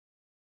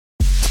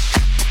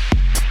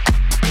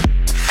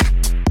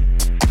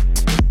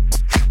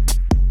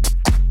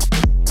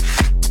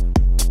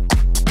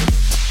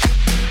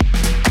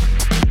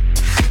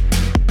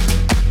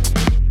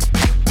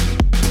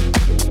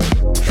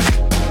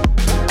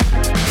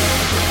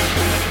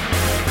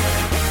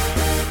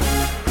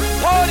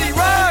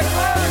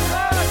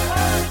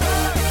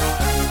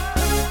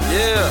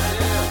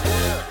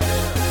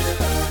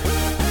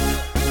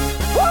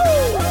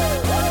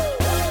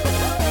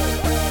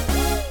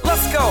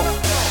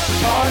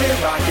Party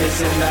rock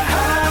is in the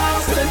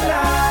house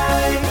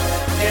tonight.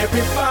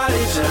 Everybody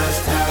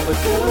just have a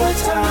good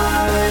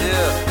time.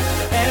 Yeah.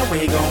 And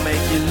we gon'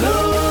 make you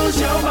lose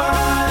your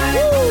mind.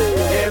 Woo.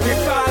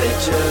 Everybody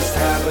just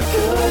have a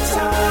good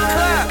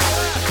time.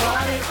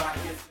 Party rock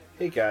is...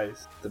 Hey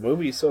guys, the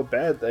movie is so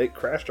bad that it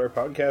crashed our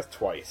podcast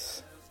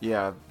twice.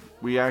 Yeah,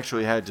 we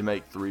actually had to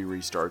make 3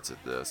 restarts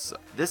at this.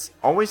 This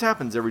always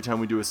happens every time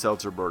we do a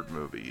Seltzerberg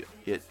movie.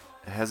 It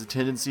has a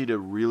tendency to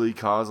really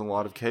cause a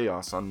lot of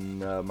chaos on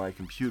my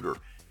computer.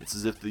 It's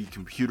as if the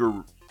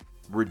computer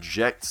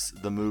rejects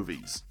the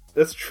movies.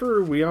 That's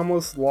true. We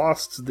almost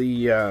lost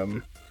the,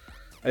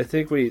 I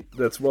think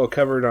that's well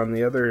covered on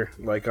the other,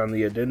 like on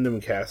the addendum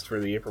cast for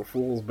the April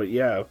Fools, but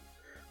yeah,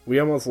 we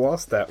almost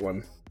lost that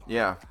one.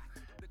 Yeah.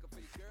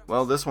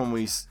 Well, this one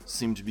we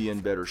seem to be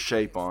in better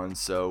shape on,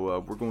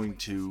 so we're going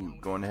to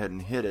go ahead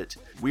and hit it.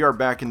 We are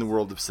back in the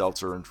world of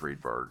Seltzer and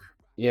Friedberg.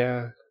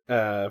 Yeah.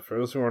 For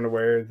those who aren't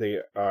aware, they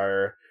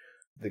are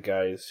the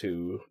guys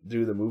who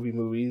do the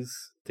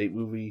movies, date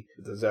movie,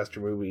 disaster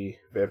movie,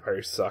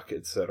 vampires suck,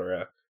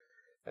 etc.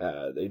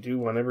 They do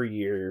one every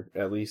year,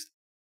 at least,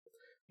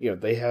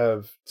 they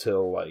have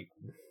till,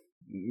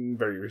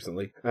 very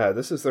recently.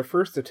 This is their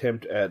first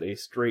attempt at a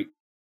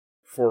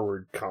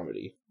straightforward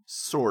comedy.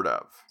 Sort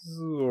of. It's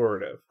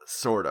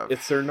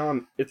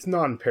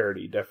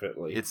non-parody,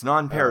 definitely. It's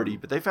non-parody,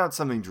 but they found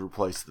something to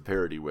replace the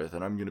parody with,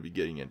 and I'm going to be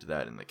getting into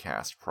that in the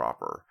cast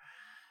proper.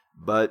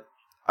 But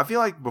I feel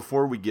like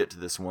before we get to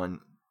this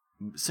one,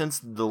 since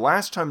the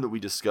last time that we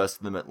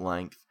discussed them at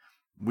length,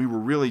 we were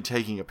really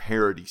taking a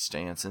parody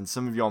stance, and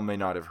some of y'all may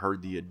not have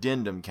heard the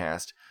addendum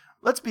cast.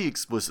 Let's be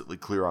explicitly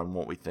clear on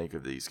what we think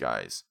of these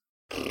guys.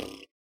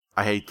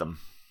 I hate them.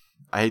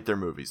 I hate their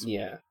movies.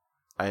 Yeah.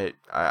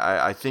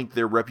 I think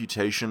their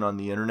reputation on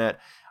the internet,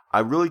 I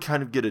really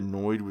kind of get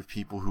annoyed with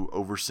people who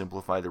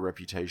oversimplify the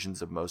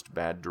reputations of most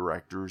bad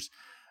directors.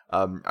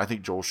 I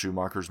think Joel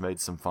Schumacher's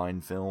made some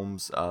fine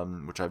films,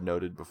 which I've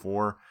noted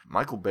before.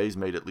 Michael Bay's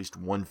made at least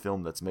one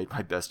film that's made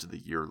my best of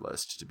the year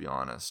list, to be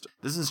honest.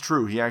 This is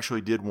true. He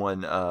actually did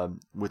one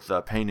with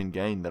Pain and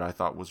Gain that I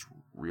thought was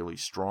really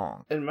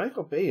strong. And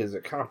Michael Bay is a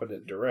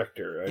competent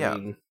director. I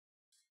mean,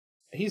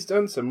 he's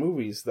done some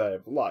movies that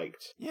I've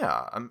liked.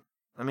 Yeah,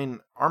 I mean,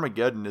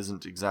 Armageddon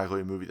isn't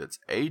exactly a movie that's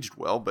aged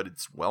well, but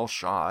it's well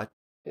shot.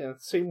 Yeah,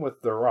 same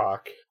with The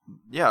Rock.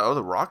 Yeah,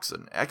 The Rock's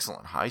an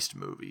excellent heist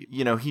movie.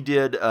 He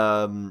did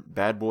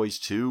Bad Boys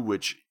 2,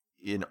 which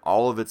in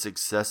all of its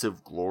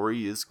excessive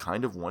glory is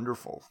kind of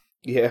wonderful.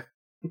 Yeah,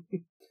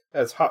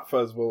 as Hot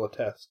Fuzz will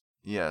attest.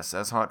 Yes,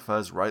 as Hot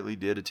Fuzz rightly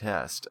did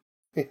attest.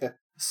 Yeah.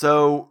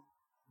 So,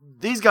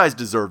 these guys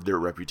deserve their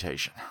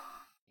reputation.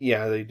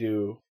 Yeah, they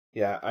do.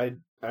 Yeah,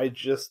 I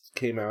just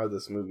came out of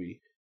this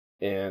movie,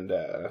 and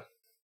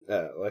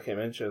like I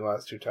mentioned the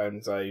last 2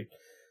 times, I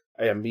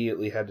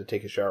immediately had to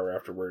take a shower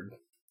afterward.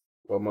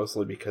 Well,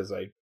 mostly because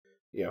I,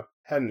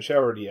 hadn't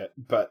showered yet,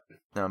 but...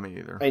 No, me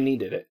either. I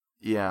needed it.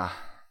 Yeah.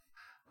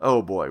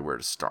 Oh boy, where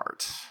to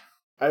start?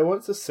 I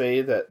want to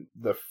say that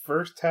the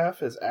first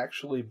half is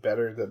actually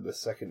better than the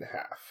second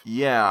half.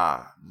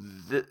 Yeah.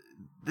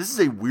 This is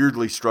a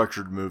weirdly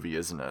structured movie,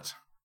 isn't it?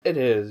 It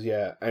is,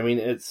 yeah. I mean,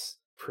 it's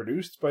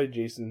produced by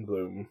Jason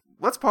Blum.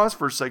 Let's pause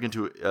for a second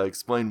to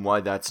explain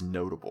why that's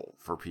notable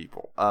for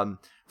people.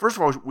 First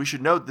of all, we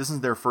should note this is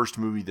their first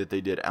movie that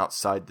they did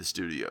outside the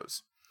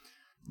studios.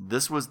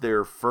 This was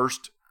their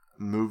first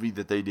movie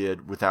that they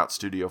did without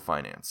studio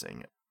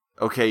financing.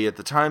 Okay, at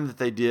the time that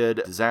they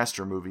did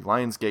Disaster Movie,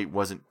 Lionsgate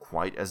wasn't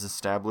quite as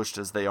established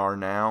as they are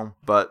now,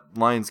 but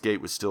Lionsgate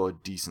was still a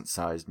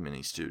decent-sized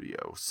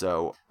mini-studio.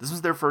 So, this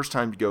was their first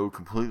time to go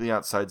completely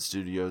outside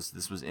studios.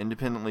 This was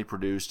independently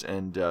produced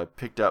and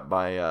picked up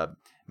by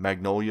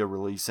Magnolia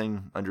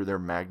Releasing under their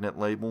Magnet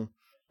label.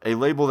 A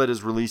label that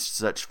has released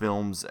such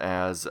films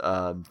as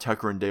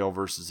Tucker and Dale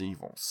vs.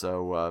 Evil.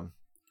 So,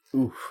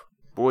 oof.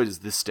 Boy, does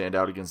this stand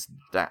out against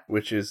that.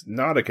 Which is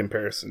not a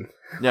comparison.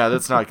 Yeah,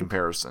 that's not a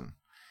comparison.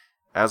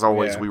 As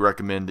always, we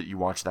recommend that you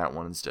watch that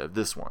one instead of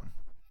this one.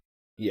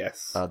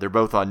 Yes. They're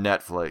both on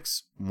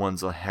Netflix.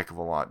 One's a heck of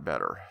a lot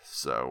better.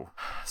 So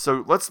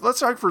let's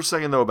talk for a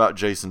second, though, about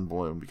Jason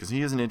Blum, because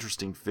he is an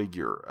interesting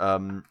figure.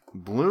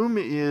 Blum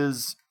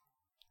is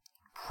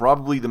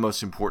probably the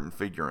most important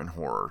figure in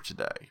horror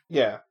today.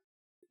 Yeah.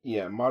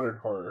 Yeah, modern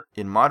horror.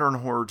 In modern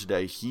horror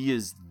today, he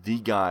is the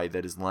guy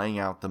that is laying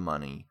out the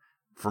money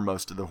for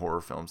most of the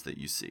horror films that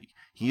you see.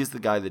 He is the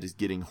guy that is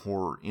getting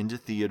horror into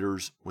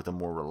theaters with a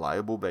more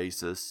reliable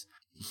basis.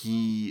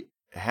 He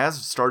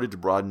has started to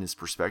broaden his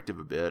perspective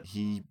a bit.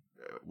 He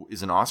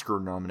is an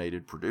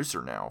Oscar-nominated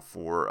producer now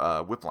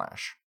for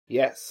Whiplash.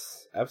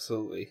 Yes,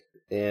 absolutely.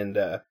 And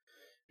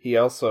he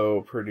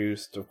also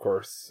produced, of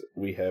course,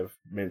 we have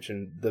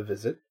mentioned The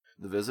Visit.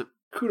 The Visit.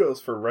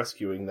 Kudos for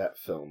rescuing that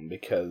film,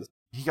 because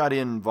he got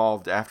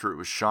involved after it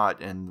was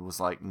shot and was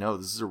like, no,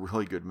 this is a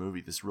really good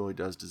movie. This really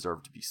does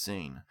deserve to be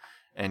seen.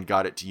 And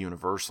got it to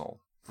Universal,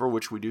 for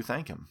which we do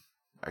thank him.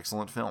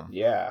 Excellent film.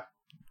 Yeah.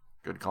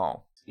 Good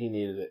call. He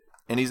needed it.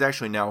 And he's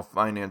actually now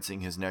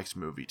financing his next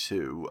movie,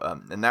 too.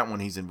 And that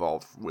one he's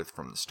involved with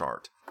from the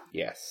start.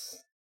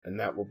 Yes. and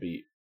that will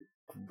be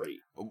great.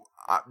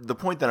 The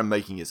point that I'm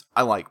making is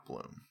I like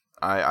Bloom.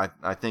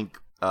 I think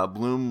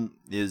Bloom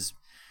is...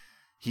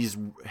 He's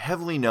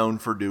heavily known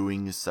for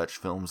doing such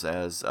films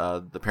as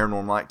the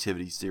Paranormal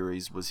Activity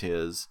series was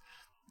his.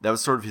 That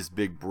was sort of his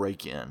big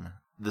break-in.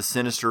 The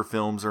Sinister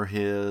films are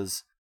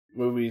his.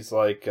 Movies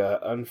like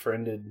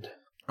Unfriended.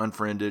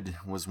 Unfriended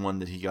was one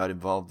that he got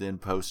involved in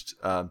post.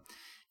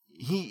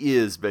 He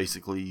is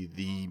basically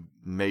the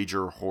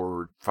major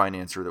horror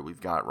financer that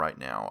we've got right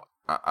now.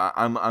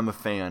 I'm a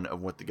fan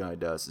of what the guy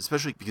does,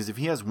 especially because if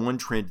he has one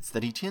trend, it's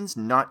that he tends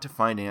not to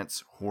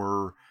finance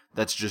horror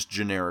that's just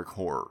generic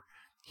horror.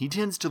 He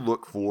tends to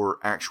look for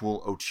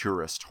actual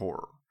auteurist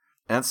horror.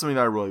 And that's something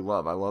that I really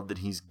love. I love that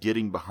he's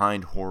getting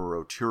behind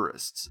horror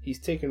auteurists. He's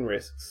taken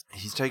risks.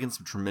 He's taken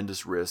some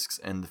tremendous risks,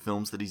 and the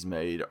films that he's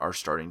made are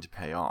starting to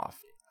pay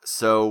off.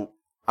 So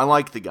I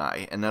like the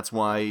guy, and that's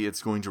why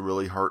it's going to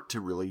really hurt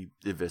to really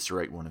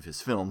eviscerate one of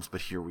his films,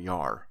 but here we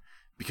are.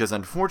 Because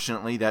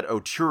unfortunately, that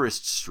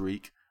auteurist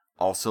streak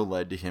also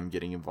led to him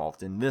getting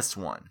involved in this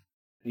one.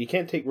 You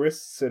can't take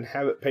risks and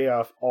have it pay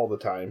off all the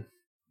time.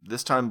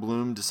 This time,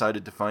 Bloom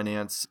decided to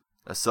finance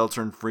a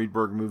Seltzer and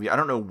Friedberg movie. I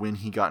don't know when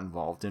he got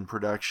involved in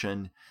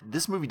production.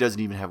 This movie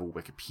doesn't even have a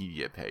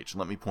Wikipedia page.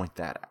 Let me point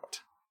that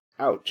out.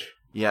 Ouch.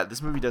 Yeah,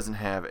 this movie doesn't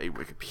have a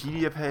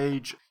Wikipedia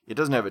page. It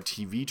doesn't have a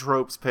TV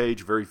Tropes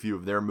page. Very few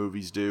of their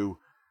movies do.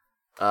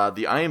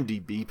 The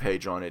IMDb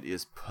page on it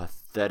is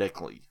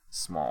pathetically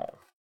small.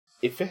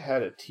 If it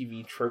had a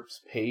TV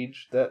Tropes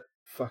page, that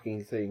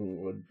fucking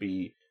thing would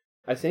be...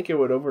 I think it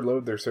would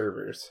overload their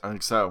servers. I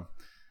think so.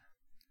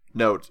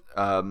 Note,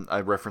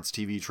 I referenced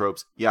TV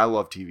Tropes. Yeah, I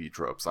love TV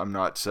Tropes. I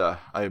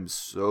am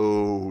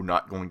so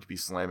not going to be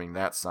slamming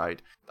that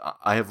site.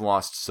 I have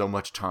lost so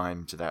much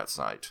time to that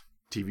site.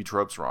 TV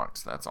Tropes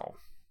rocks, that's all.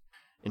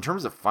 In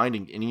terms of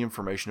finding any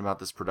information about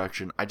this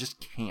production, I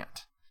just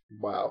can't.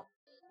 Wow.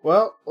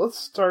 Well, let's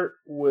start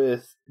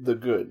with the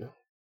good.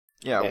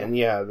 Yeah. And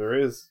yeah, there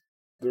is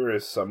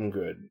some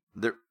good.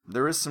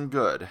 There is some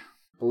good.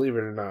 Believe it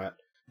or not,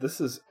 this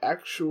is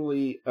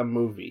actually a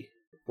movie.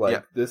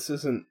 This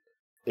isn't...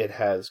 It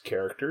has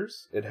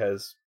characters. It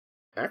has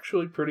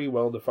actually pretty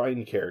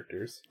well-defined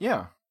characters.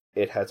 Yeah.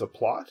 It has a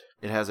plot.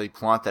 It has a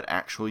plot that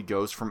actually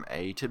goes from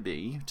A to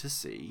B to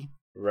C.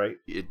 Right.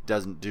 It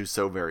doesn't do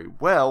so very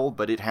well,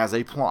 but it has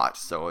a plot,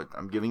 so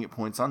I'm giving it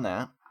points on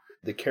that.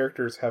 The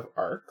characters have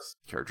arcs.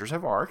 Characters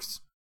have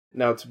arcs.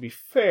 Now, to be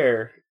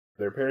fair,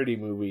 they're parody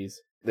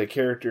movies. The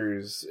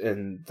characters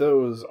in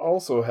those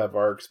also have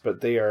arcs,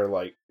 but they are,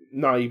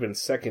 not even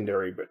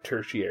secondary, but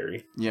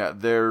tertiary. Yeah,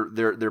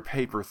 they're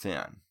paper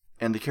thin.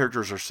 And the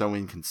characters are so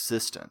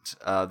inconsistent.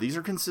 These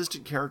are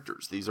consistent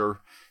characters. These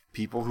are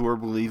people who are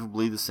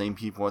believably the same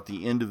people at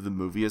the end of the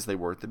movie as they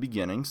were at the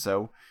beginning.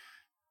 So,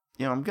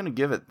 I'm going to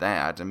give it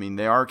that. I mean,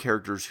 they are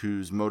characters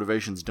whose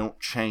motivations don't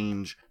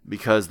change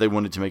because they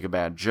wanted to make a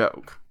bad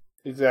joke.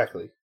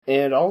 Exactly.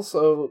 And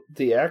also,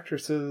 the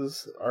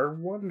actresses are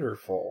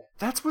wonderful.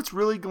 That's what's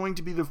really going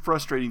to be the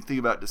frustrating thing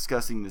about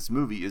discussing this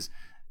movie is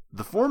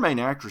the four main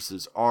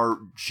actresses are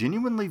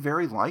genuinely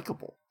very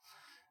likable.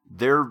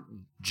 They're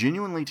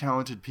genuinely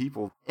talented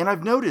people. And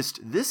I've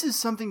noticed this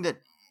isn't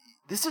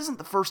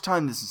the first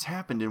time this has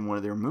happened in one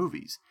of their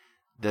movies.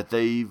 That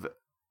they've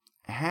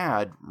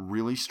had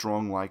really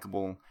strong,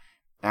 likable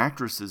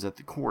actresses at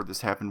the core.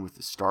 This happened with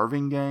the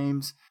Starving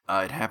Games.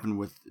 It happened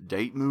with the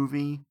Date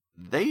Movie.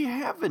 They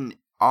have an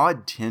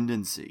odd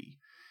tendency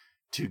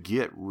to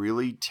get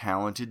really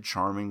talented,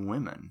 charming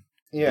women.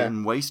 Yeah.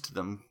 And waste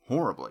them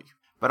horribly.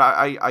 But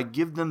I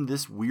give them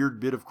this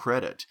weird bit of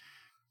credit.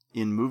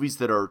 In movies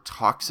that are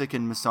toxic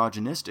and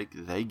misogynistic,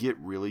 they get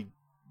really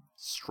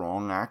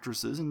strong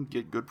actresses and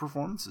get good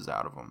performances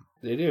out of them.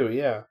 They do,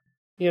 yeah.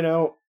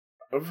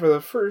 For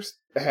the first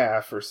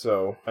half or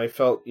so, I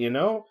felt,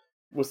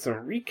 with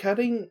some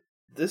recutting,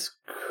 this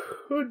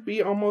could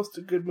be almost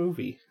a good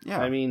movie.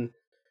 Yeah. I mean,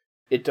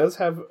 it does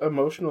have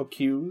emotional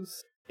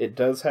cues. It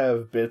does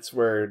have bits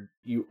where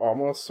you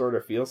almost sort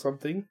of feel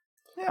something.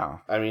 Yeah.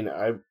 I mean,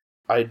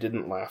 I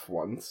didn't laugh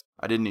once.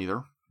 I didn't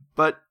either.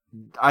 But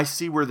I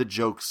see where the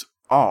jokes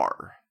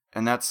are,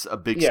 and that's a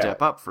big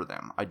step up for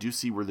them. I do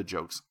see where the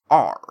jokes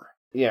are.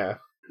 Yeah,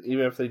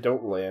 even if they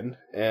don't land.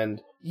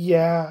 And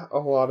yeah, a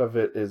lot of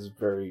it is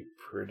very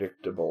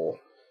predictable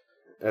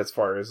as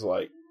far as,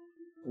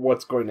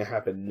 what's going to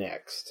happen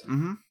next.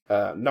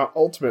 Mm-hmm. Not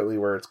ultimately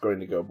where it's going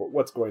to go, but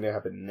what's going to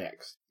happen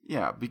next.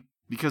 Yeah,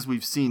 because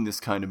we've seen this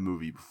kind of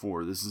movie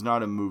before. This is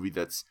not a movie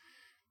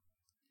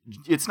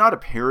it's not a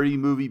parody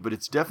movie, but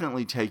it's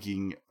definitely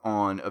taking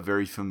on a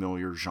very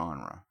familiar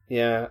genre.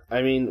 Yeah,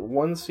 I mean,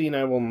 one scene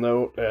I will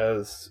note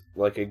as,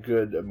 a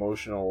good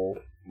emotional,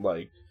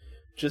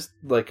 just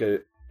a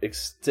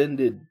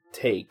extended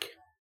take.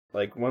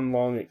 One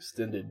long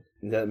extended,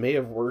 that may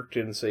have worked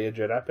in, say, a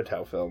Judd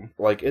Apatow film.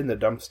 In the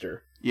dumpster.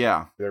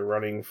 Yeah. They're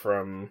running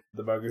from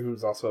the mugger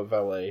who's also a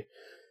valet.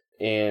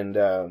 And,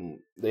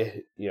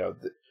 they,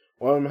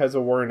 one of them has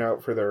a warrant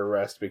out for their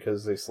arrest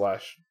because they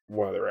slashed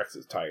one of their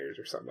ex's tires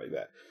or something like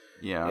that.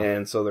 Yeah.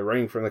 And so they're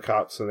running from the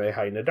cops and they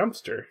hide in a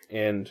dumpster.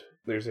 And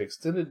there's an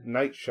extended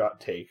night shot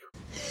take.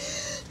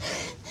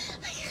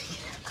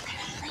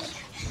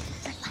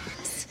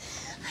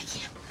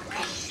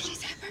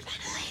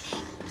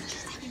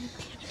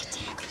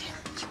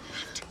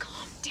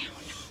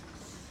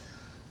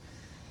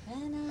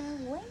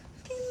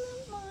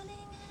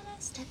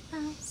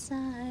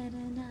 Outside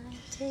and I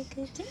take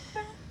a deep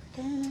breath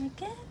and I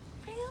get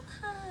real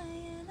high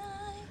and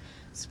I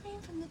scream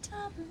from the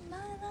top of my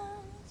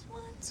lungs,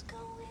 what's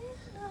going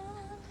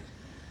on?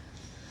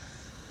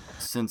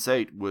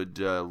 Sense8 would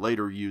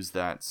later use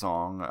that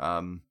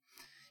song.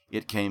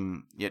 It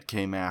came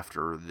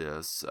after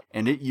this,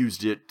 and it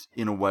used it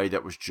in a way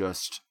that was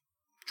just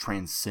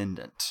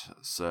transcendent.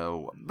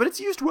 So, but it's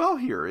used well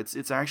here.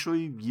 It's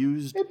actually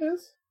used. It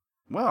is.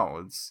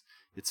 Well,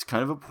 it's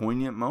kind of a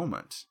poignant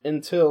moment.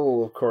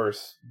 Until, of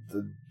course,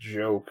 the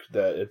joke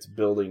that it's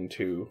building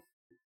to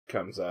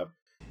comes up.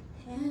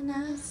 And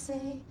I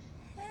say,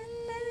 hey,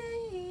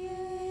 hey.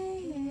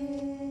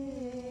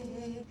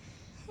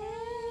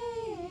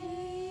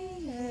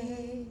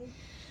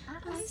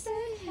 I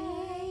say,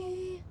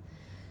 hey,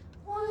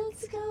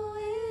 what's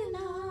going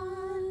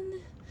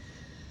on?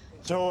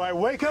 So I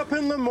wake up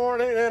in the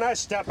morning and I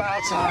step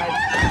outside.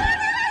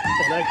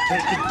 And I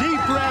take a deep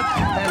breath,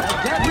 and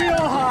I get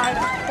real high,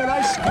 and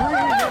I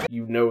scream.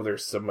 You know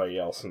there's somebody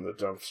else in the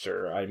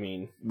dumpster. I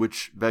mean...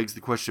 Which begs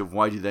the question of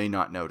why do they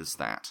not notice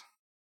that?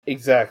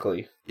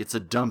 Exactly. It's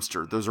a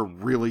dumpster. Those are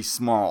really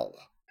small.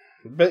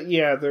 But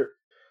yeah, there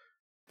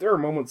are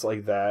moments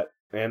like that,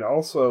 and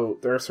also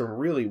there are some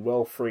really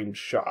well-framed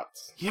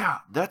shots. Yeah,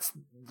 that's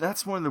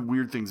one of the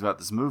weird things about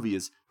this movie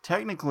is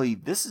technically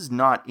this is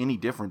not any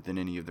different than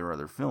any of their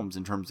other films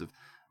in terms of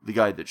the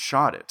guy that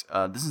shot it.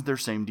 This is their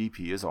same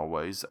DP as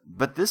always,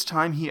 but this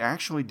time he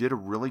actually did a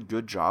really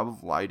good job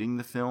of lighting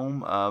the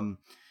film.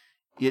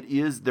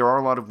 There are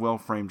a lot of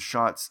well-framed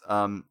shots.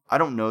 I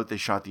don't know if they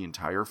shot the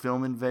entire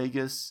film in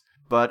Vegas,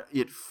 but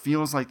it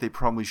feels like they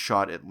probably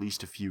shot at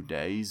least a few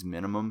days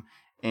minimum.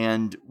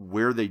 And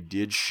where they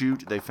did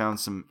shoot, they found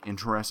some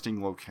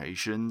interesting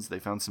locations. They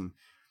found some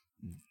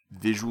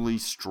visually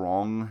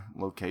strong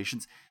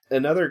locations.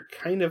 Another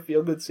kind of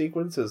feel-good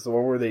sequence is the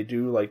one where they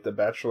do, like, the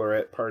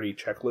bachelorette party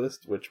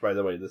checklist, which, by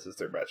the way, this is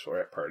their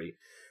bachelorette party.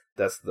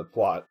 That's the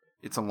plot.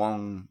 It's a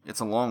long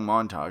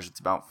montage. It's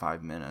about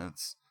 5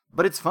 minutes.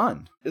 But it's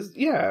fun.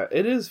 Yeah,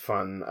 it is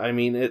fun. I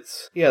mean,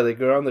 they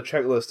go down the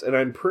checklist, and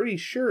I'm pretty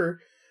sure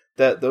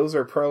that those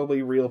are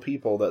probably real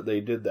people that they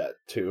did that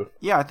to.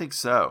 Yeah, I think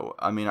so.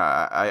 I mean,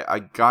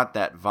 I got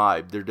that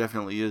vibe. There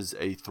definitely is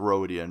a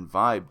throw-it-in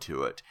vibe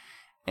to it.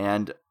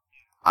 And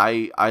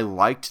I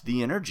liked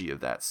the energy of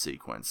that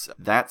sequence.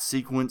 That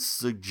sequence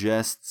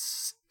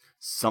suggests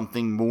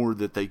something more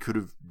that they could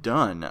have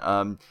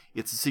done.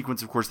 It's a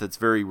sequence, of course, that's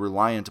very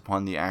reliant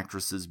upon the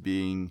actresses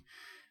being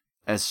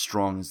as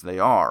strong as they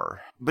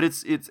are. But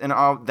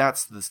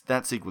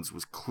that sequence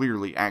was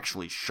clearly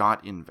actually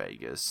shot in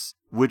Vegas,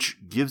 which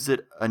gives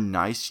it a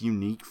nice,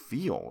 unique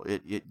feel.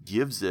 It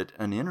gives it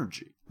an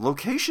energy.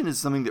 Location is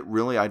something that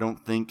really I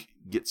don't think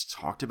gets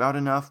talked about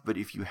enough, but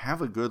if you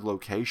have a good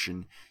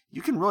location,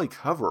 you can really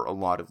cover a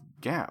lot of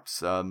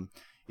gaps.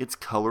 It's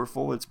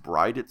colorful, it's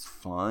bright, it's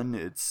fun,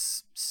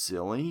 it's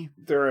silly.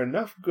 There are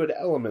enough good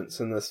elements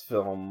in this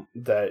film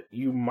that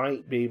you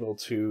might be able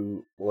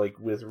to, like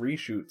with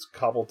reshoots,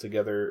 cobble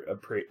together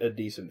a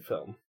decent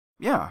film.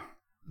 Yeah.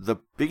 The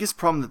biggest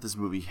problem that this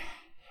movie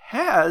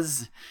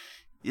has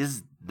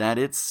is that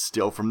it's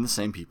still from the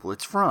same people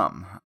it's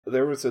from.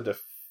 There was a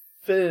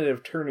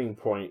definitive turning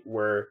point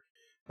where,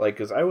 like,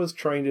 because I was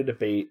trying to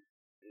debate,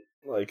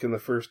 like, in the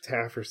first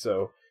half or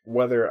so,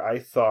 whether I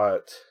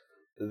thought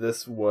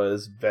this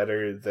was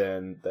better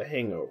than The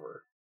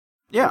Hangover.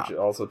 Yeah. Which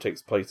also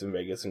takes place in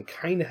Vegas and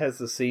kind of has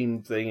the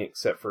same thing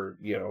except for,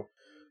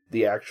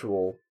 the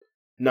actual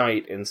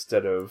night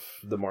instead of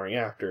the morning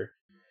after.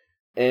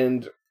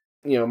 And,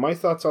 my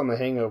thoughts on The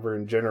Hangover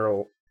in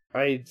general,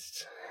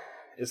 it's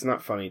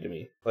not funny to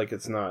me. Like,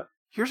 it's not.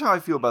 Here's how I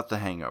feel about The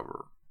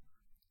Hangover.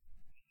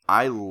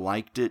 I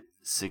liked it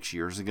 6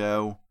 years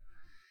ago,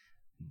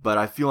 but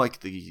I feel like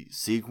the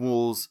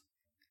sequels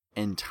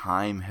and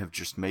time have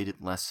just made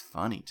it less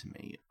funny to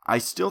me. I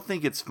still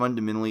think it's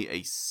fundamentally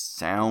a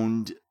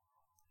sound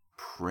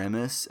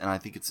premise, and I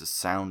think it's a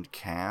sound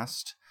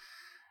cast.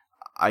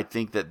 I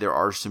think that there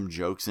are some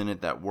jokes in it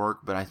that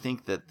work, but I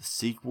think that the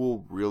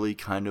sequel really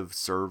kind of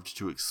served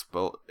to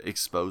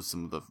expose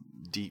some of the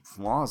deep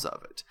flaws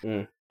of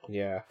it.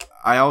 Yeah.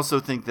 I also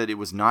think that it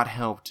was not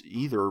helped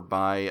either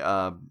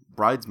by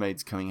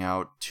Bridesmaids coming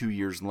out 2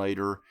 years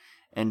later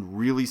and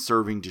really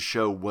serving to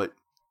show what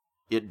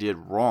it did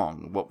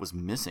wrong, what was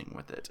missing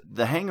with it.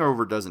 The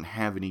Hangover doesn't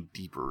have any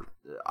deeper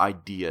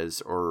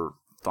ideas or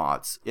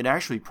thoughts. It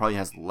actually probably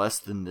has less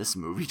than this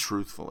movie,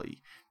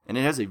 truthfully. And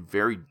it has a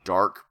very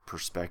dark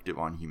perspective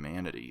on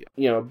humanity.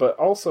 But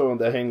also in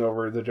The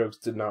Hangover, the jokes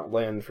did not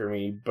land for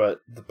me,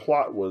 but the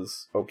plot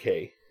was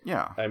okay.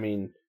 Yeah. I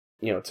mean,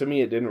 to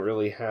me, it didn't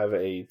really have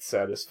a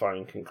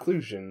satisfying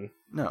conclusion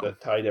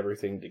that tied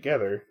everything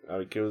together.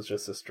 Like, it was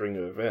just a string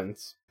of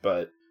events.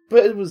 but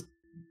it was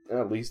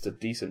at least a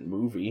decent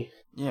movie.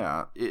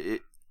 Yeah,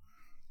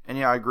 and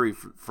yeah, I agree.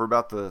 For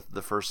about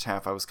the first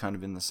half, I was kind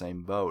of in the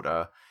same boat.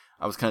 I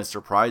was kind of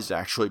surprised,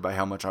 actually, by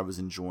how much I was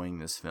enjoying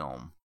this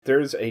film.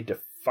 There's a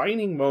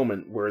defining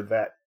moment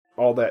where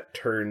all that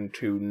turned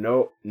to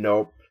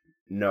nope.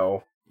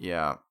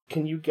 Yeah.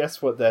 Can you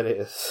guess what that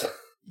is?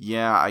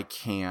 Yeah, I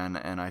can,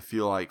 and I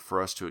feel like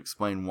for us to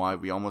explain why,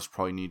 we almost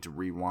probably need to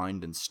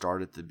rewind and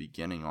start at the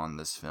beginning on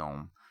this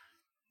film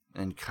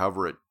and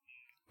cover it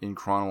in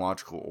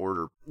chronological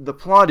order. The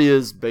plot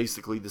is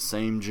basically the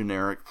same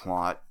generic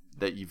plot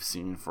that you've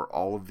seen for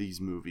all of these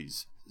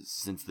movies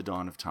since the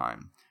dawn of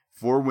time.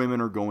 4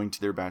 women are going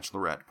to their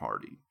bachelorette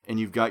party, and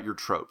you've got your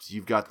tropes.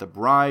 You've got the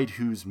bride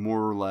who's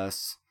more or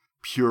less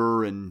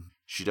pure, and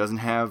she doesn't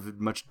have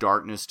much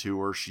darkness to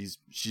her. She's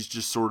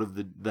just sort of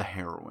the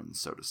heroine,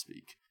 so to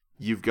speak.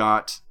 You've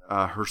got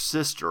her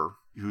sister,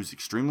 who's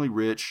extremely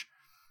rich.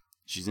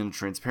 She's in a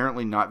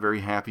transparently not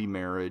very happy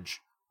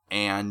marriage,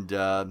 and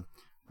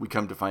we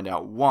come to find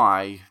out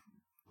why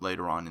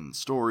later on in the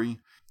story.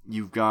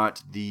 You've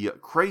got the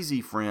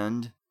crazy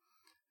friend,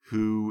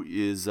 who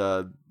is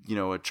a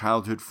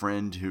childhood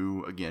friend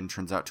who, again,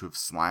 turns out to have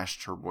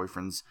slashed her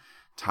boyfriend's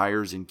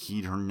tires and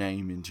keyed her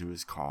name into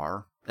his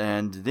car.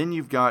 And then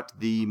you've got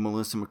the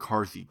Melissa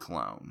McCarthy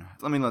clone.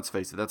 I mean, let's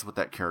face it, that's what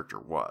that character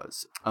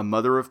was. A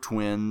mother of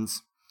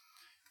twins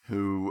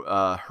who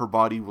her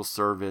body will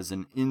serve as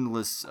an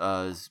endless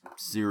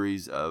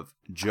series of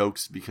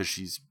jokes because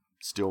she's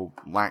still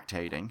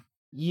lactating.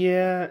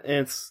 Yeah,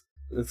 and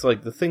it's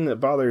like the thing that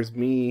bothers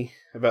me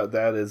about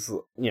that is,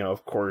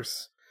 of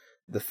course,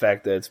 the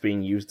fact that it's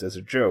being used as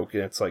a joke.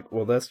 And it's like,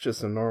 well, that's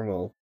just a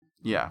normal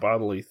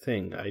bodily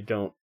thing. I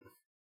don't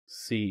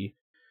see...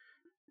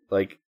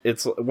 Like,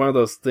 it's one of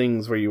those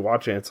things where you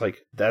watch it and it's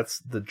like, that's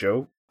the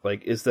joke?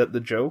 Like, is that the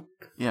joke?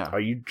 Yeah. Are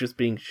you just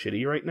being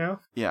shitty right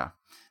now? Yeah.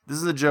 This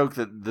is a joke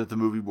that the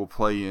movie will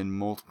play in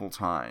multiple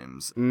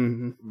times.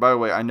 Mm-hmm. By the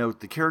way, I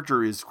note the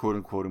character is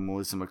quote-unquote a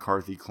Melissa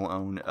McCarthy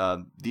clone.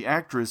 The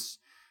actress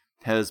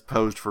has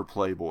posed for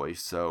Playboy,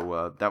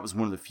 so that was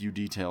one of the few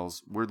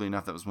details. Weirdly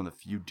enough, that was one of the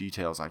few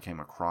details I came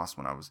across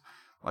when I was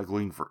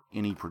looking for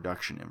any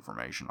production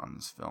information on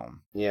this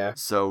film. Yeah.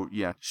 So,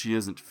 yeah, she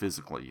isn't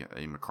physically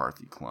a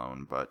McCarthy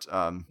clone, but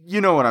you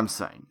know what I'm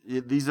saying.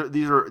 These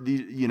are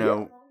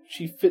Yeah,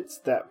 she fits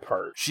that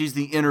part. She's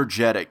the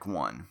energetic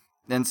one.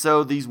 And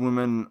so these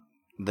women,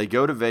 they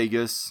go to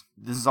Vegas.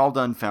 This is all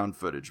done found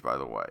footage, by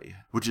the way,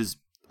 which is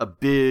a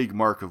big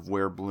mark of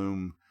where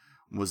Bloom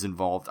was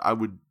involved.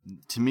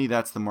 To me,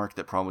 that's the mark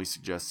that probably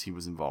suggests he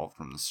was involved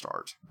from the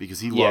start, because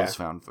he loves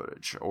found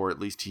footage, or at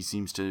least he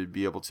seems to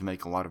be able to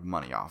make a lot of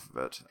money off of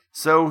it.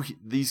 So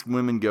these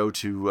women go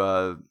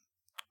to,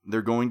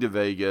 they're going to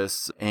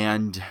Vegas,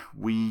 and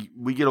we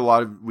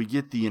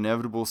get the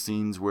inevitable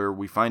scenes where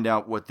we find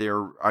out what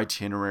their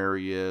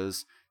itinerary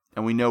is,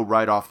 and we know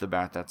right off the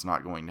bat that's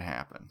not going to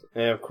happen.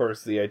 And of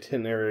course, the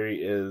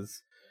itinerary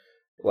is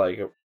like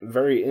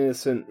very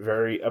innocent,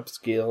 very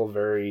upscale,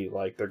 very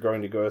like they're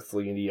going to go to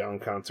Celine Dion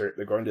concert.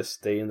 They're going to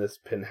stay in this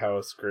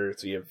penthouse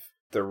courtesy of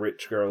the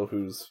rich girl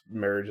whose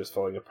marriage is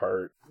falling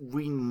apart.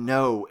 We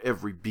know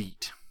every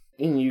beat.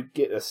 And you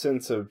get a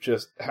sense of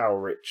just how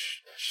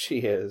rich she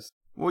is.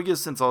 Well, we get a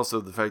sense also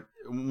of the fact,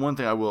 one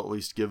thing I will at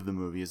least give the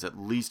movie is at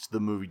least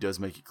the movie does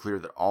make it clear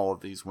that all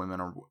of these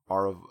women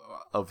are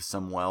of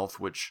some wealth,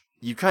 which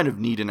you kind of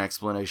need an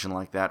explanation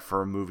like that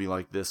for a movie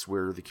like this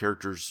where the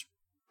characters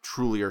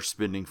truly are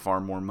spending far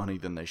more money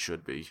than they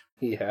should be.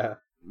 Yeah.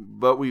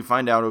 But we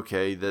find out,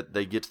 okay, that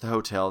they get to the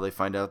hotel, they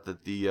find out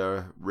that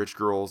the rich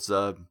girl's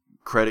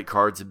credit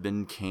cards have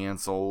been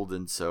canceled,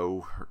 and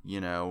so,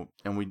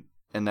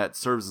 and that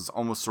serves as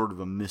almost sort of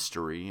a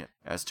mystery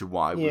as to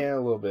why. Yeah, a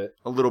little bit.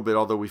 A little bit,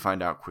 although we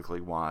find out quickly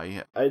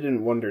why. I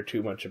didn't wonder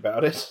too much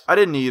about it. I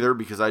didn't either,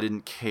 because I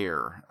didn't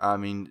care. I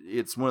mean,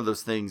 it's one of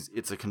those things,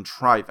 it's a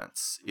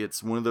contrivance.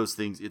 It's one of those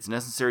things, it's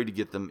necessary to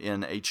get them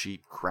in a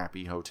cheap,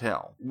 crappy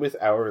hotel. With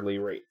hourly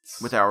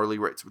rates.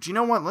 Which, you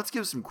know what? Let's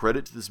give some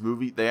credit to this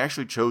movie. They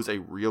actually chose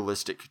a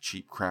realistic,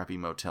 cheap, crappy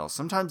motel.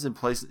 Sometimes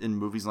in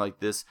movies like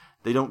this,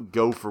 they don't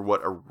go for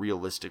what a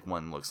realistic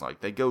one looks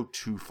like. They go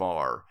too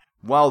far.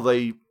 While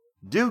they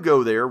do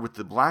go there with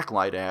the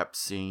blacklight app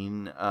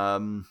scene,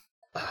 the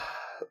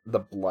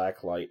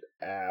blacklight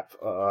app,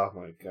 oh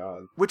my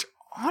god. Which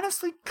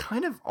honestly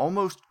kind of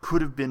almost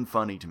could have been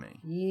funny to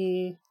me.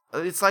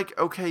 Yeah. It's like,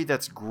 okay,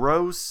 that's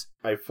gross.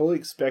 I fully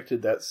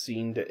expected that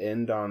scene to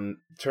end on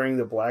turning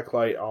the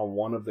blacklight on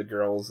one of the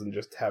girls and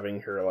just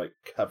having her,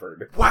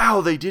 covered.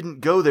 Wow, they didn't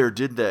go there,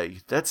 did they?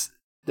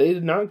 They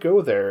did not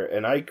go there,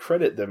 and I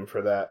credit them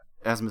for that.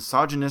 As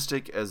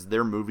misogynistic as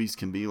their movies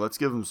can be, let's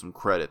give them some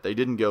credit. They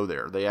didn't go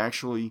there. They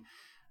actually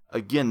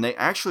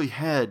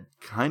had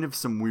kind of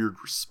some weird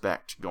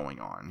respect going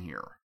on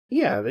here.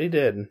 Yeah, they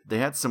did. They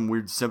had some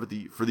weird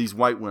sympathy for these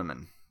white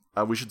women.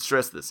 We should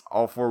stress this.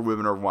 All 4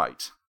 women are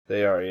white.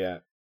 They are, yeah.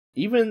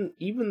 Even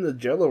the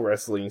Jello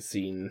wrestling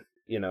scene,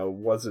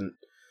 wasn't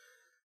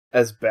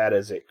as bad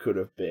as it could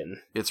have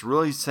been. It's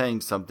really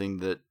saying something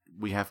that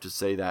we have to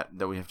say that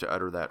we have to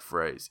utter that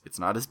phrase. It's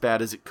not as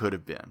bad as it could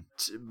have been.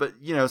 But,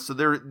 so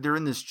they're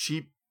in this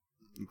cheap,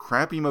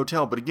 crappy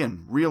motel, but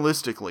again,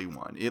 realistically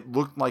one. It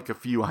looked like a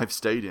few I've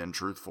stayed in,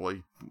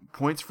 truthfully.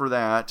 Points for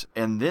that.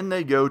 And then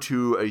they go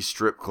to a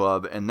strip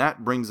club, and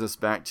that brings us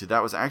back to,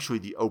 that was actually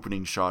the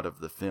opening shot of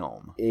the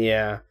film.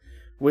 Yeah,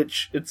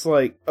 which, it's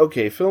like,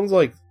 okay, films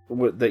like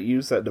that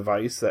use that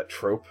device, that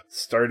trope,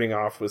 starting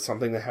off with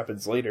something that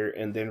happens later,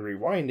 and then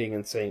rewinding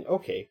and saying,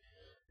 okay,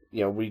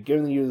 we've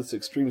given you this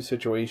extreme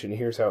situation,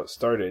 here's how it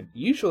started.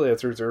 Usually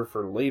that's reserved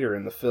for later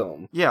in the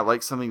film. Yeah,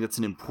 like something that's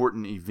an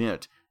important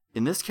event.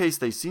 In this case,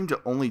 they seem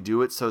to only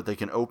do it so that they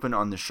can open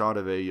on the shot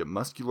of a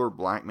muscular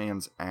black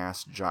man's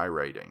ass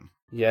gyrating.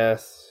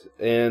 Yes,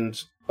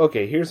 and,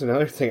 okay, here's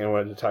another thing I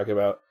wanted to talk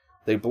about.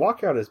 They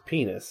block out his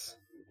penis,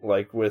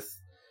 like with,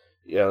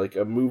 like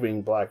a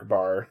moving black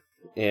bar,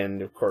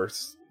 and of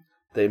course,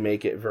 they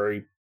make it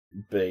very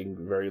big,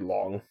 very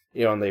long,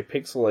 and they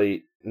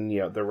pixelate,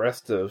 the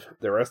rest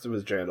of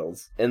his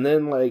genitals. And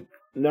then, like,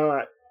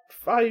 not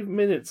 5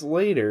 minutes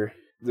later,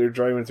 they're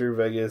driving through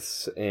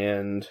Vegas,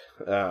 and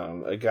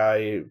a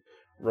guy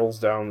rolls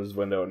down his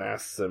window and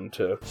asks them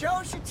to show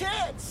us your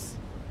tits.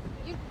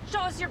 You show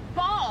us your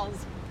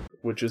balls.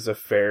 Which is a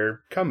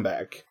fair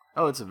comeback.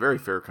 Oh, it's a very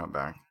fair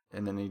comeback.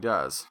 And then he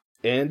does.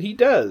 And he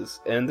does.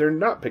 And they're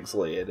not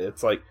pixelated.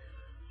 It's like,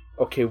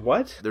 okay,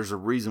 what? There's a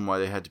reason why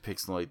they had to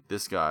pixelate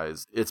this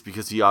guy's. It's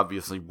because he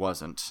obviously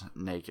wasn't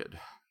naked.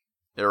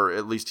 Or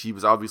at least he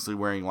was obviously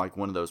wearing like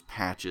one of those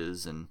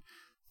patches and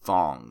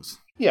thongs.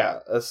 Yeah,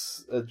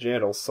 a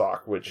genital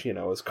sock, which,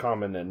 is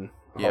common in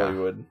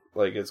Hollywood.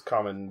 Yeah. Like, it's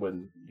common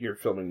when you're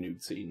filming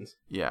nude scenes.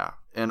 Yeah,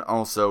 and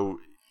also,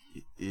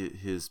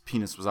 his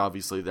penis was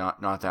obviously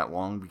not that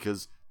long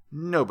because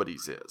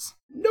nobody's is.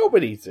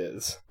 Nobody's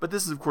is. But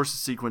this is, of course, a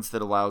sequence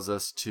that allows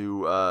us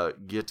to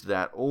get to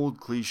that old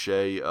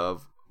cliche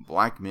of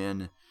black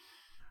men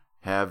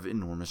have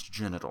enormous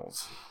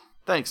genitals.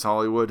 Thanks,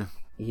 Hollywood.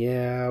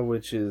 Yeah,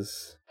 which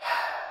is...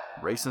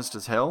 racist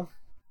as hell?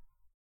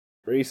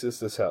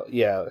 Racist as hell.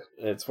 Yeah,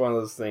 it's one of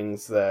those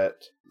things that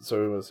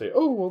someone will say,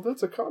 oh, well,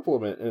 that's a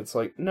compliment. And it's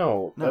like,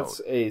 no, that's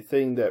a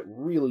thing that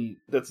really,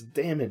 that's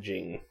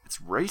damaging. It's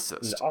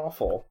racist. And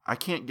awful. I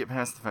can't get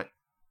past the fact,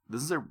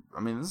 this is a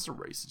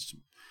racist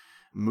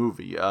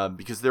movie,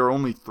 because there are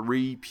only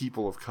 3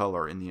 people of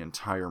color in the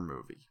entire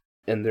movie.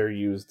 And they're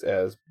used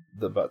as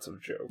the butts of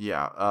jokes.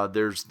 Yeah,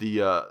 there's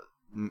the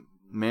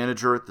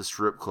manager at the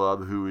strip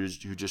club who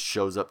just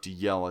shows up to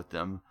yell at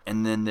them.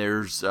 And then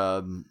there's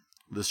the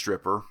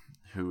stripper,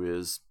 who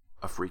is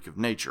a freak of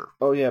nature.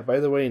 Oh yeah, by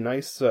the way,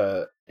 nice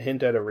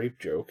hint at a rape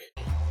joke.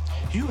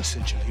 You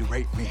essentially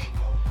raped me.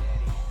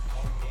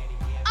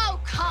 Oh,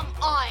 come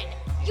on!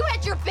 You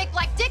had your big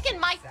black dick in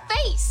my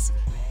face!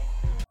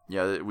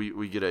 Yeah,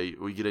 we get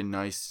a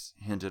nice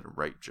hint at a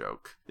rape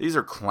joke. These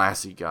are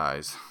classy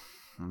guys,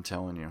 I'm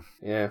telling you.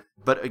 Yeah.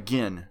 But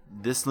again,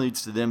 this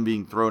leads to them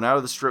being thrown out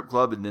of the strip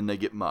club and then they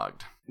get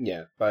mugged.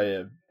 Yeah, by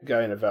a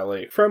guy in a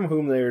valet, from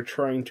whom they are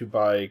trying to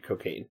buy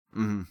cocaine.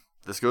 Mm-hmm.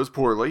 This goes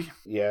poorly.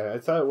 Yeah, I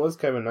thought it was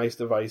kind of a nice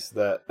device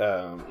that,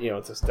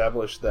 it's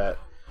established that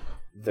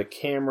the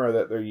camera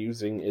that they're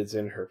using is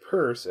in her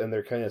purse, and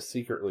they're kind of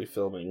secretly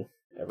filming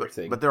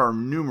everything. But there are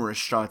numerous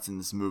shots in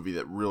this movie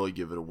that really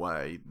give it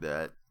away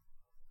that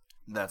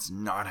that's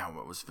not how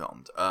it was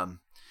filmed. I'm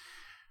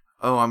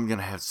going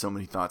to have so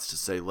many thoughts to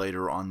say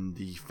later on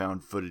the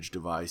found footage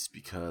device,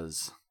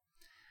 because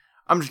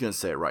I'm just going to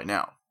say it right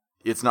now.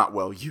 It's not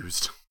well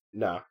used.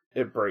 Nah,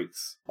 it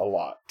breaks a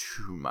lot.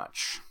 Too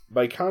much.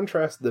 By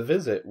contrast, The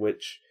Visit,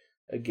 which,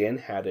 again,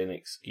 had an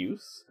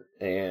excuse,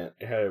 and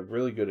it had a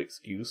really good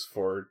excuse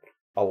for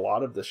a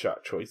lot of the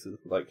shot choices,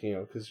 like,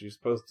 because you're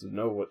supposed to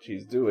know what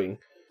she's doing.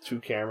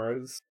 2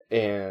 cameras,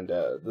 and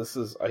this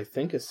is, I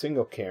think, a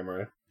single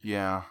camera.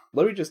 Yeah.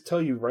 Let me just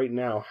tell you right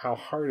now how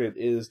hard it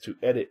is to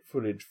edit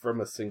footage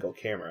from a single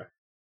camera,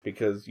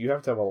 because you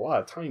have to have a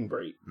lot of time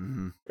break.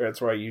 Mm-hmm.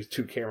 That's why I use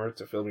 2 cameras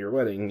to film your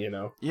wedding,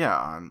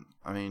 Yeah,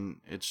 I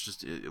mean, it's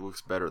just, it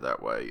looks better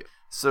that way.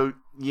 So,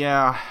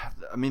 yeah,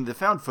 I mean, the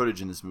found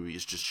footage in this movie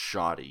is just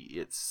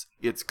shoddy.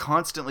 It's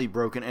constantly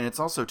broken, and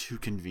it's also too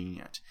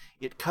convenient.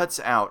 It cuts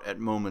out at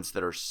moments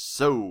that are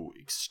so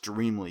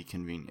extremely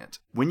convenient.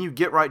 When you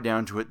get right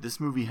down to it, this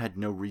movie had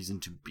no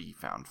reason to be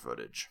found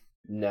footage.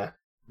 Nah.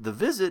 The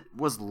Visit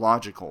was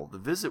logical. The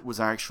Visit was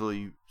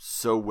actually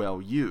so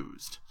well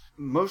used.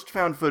 Most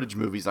found footage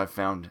movies I've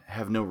found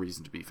have no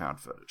reason to be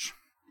found footage.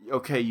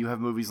 Okay, you have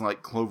movies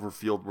like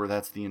Cloverfield where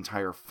that's the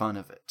entire fun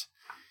of it.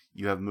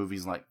 You have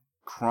movies like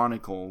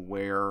Chronicle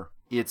where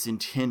it's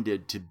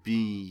intended to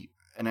be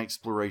an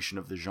exploration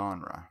of the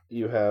genre.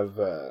 You have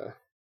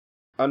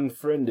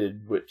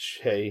Unfriended, which,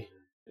 hey,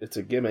 it's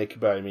a gimmick,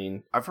 but I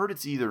mean... I've heard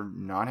it's either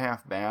not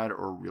half bad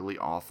or really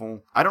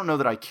awful. I don't know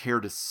that I care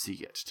to see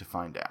it to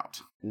find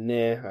out.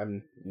 Nah,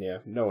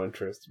 no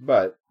interest,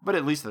 but... But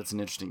at least that's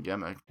an interesting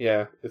gimmick.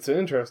 Yeah, it's an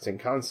interesting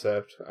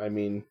concept. I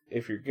mean,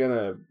 if you're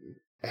gonna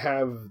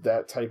have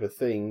that type of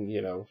thing,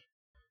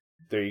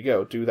 there you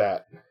go, do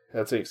that.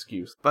 that's an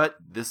excuse. But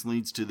this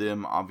leads to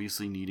them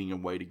obviously needing a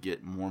way to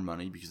get more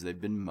money because they've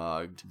been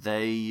mugged.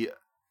 They,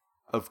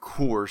 of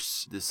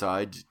course,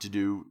 decide to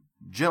do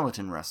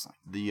gelatin wrestling.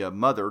 The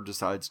mother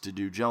decides to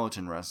do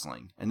gelatin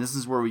wrestling. And this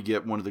is where we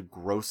get one of the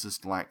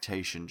grossest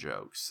lactation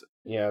jokes.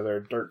 Yeah, there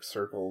are dark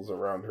circles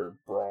around her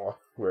bra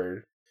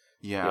where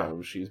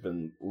she's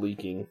been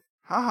leaking.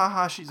 Ha ha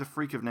ha, she's a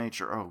freak of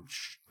nature. Oh,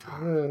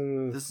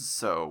 God. This is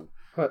so...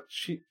 But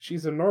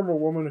she's a normal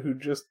woman who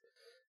just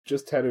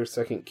had her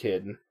second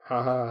kid.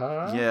 Ha ha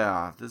ha.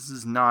 Yeah, this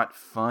is not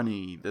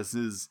funny. This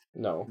is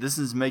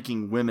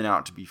making women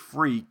out to be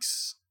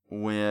freaks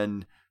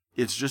when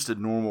it's just a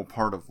normal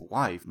part of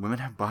life. Women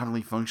have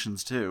bodily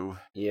functions too.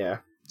 Yeah.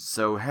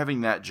 So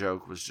having that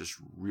joke was just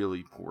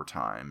really poor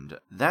timed.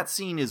 That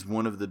scene is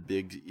one of the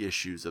big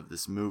issues of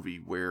this movie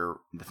where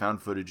the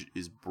found footage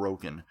is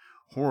broken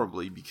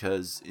horribly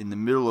because in the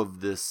middle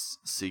of this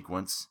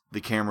sequence, the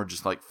camera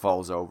just like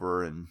falls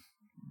over and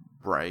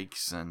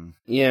breaks and...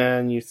 Yeah,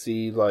 and you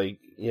see like,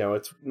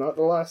 it's not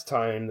the last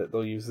time that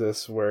they'll use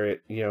this where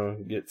it,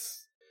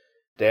 gets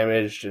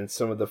damaged and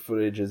some of the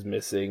footage is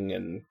missing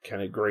and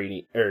kind of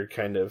grainy, or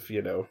kind of,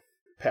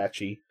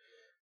 patchy.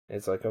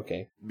 It's like,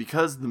 okay.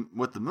 Because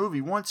what the movie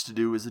wants to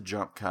do is a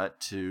jump cut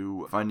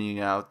to finding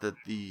out that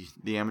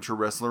the amateur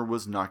wrestler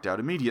was knocked out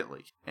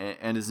immediately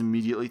and is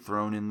immediately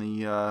thrown in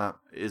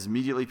is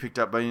immediately picked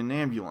up by an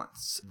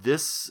ambulance.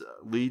 This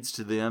leads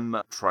to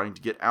them trying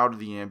to get out of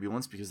the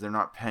ambulance because they're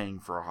not paying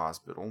for a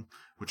hospital,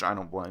 which I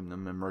don't blame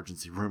them.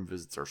 Emergency room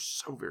visits are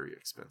so very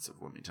expensive,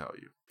 let me tell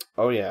you.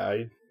 Oh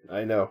yeah,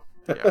 I know.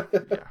 yeah.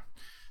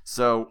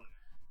 So,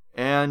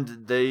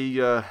 and they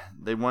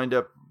wind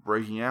up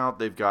breaking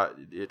out.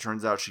 It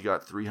turns out she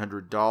got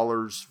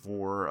 $300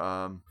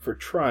 for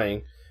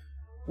trying,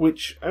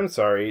 which, I'm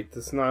sorry,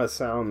 that's not a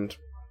sound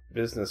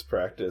business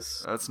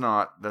practice. That's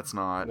not.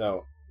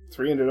 No.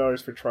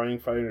 $300 for trying,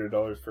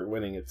 $500 for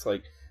winning. It's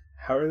like,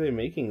 how are they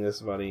making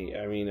this money?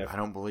 I mean, I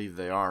don't believe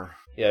they are.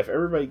 Yeah, if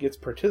everybody gets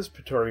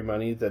participatory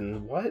money,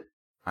 then what?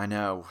 I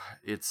know.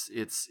 It's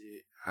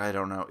I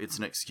don't know. It's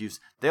an excuse.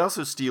 They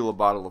also steal a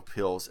bottle of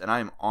pills, and I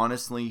am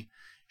honestly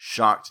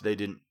shocked they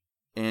didn't.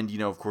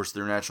 And, of course,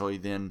 they're naturally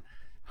then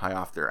high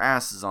off their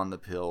asses on the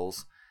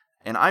pills.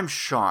 And I'm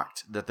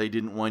shocked that they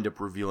didn't wind up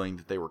revealing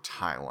that they were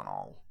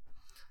Tylenol.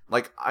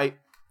 Like, I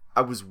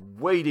was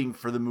waiting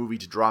for the movie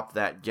to drop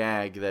that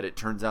gag that it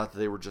turns out that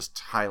they were just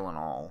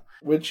Tylenol.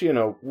 Which,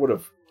 would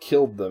have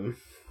killed them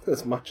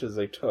as much as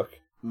they took.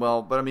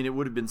 Well, but I mean, it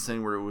would have been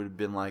something where it would have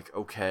been like,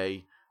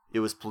 okay,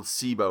 it was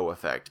placebo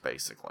effect,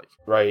 basically.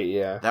 Right,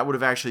 yeah. That would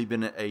have actually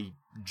been a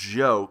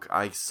joke.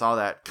 I saw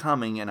that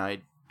coming, and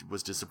I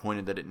was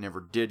disappointed that it never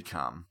did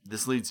come.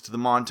 This leads to the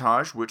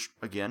montage, which,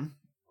 again,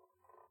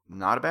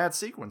 not a bad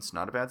sequence.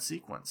 Not a bad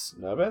sequence.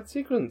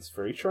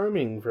 Very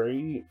charming,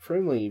 very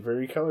friendly,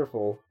 very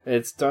colorful. And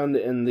it's done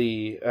in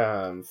the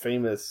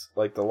famous,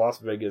 like the Las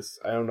Vegas,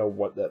 I don't know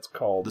what that's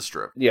called. The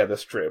Strip. Yeah, the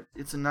Strip.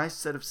 It's a nice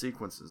set of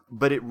sequences.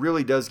 But it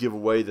really does give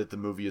away that the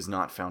movie is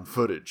not found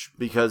footage.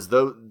 Because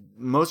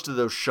most of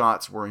those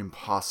shots were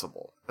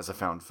impossible as a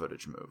found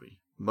footage movie.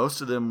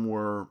 Most of them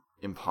were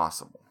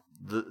impossible.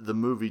 The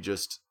movie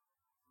just,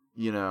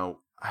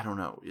 I don't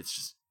know.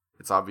 It's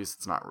obvious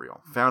it's not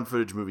real. Found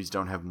footage movies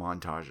don't have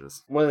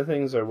montages. One of the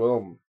things I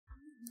will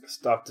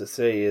stop to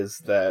say is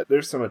that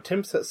there's some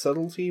attempts at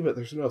subtlety, but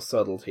there's no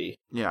subtlety.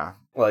 Yeah.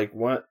 Like,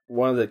 one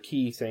of the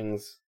key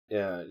things,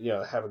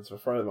 that happens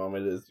before the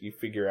moment is you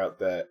figure out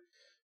that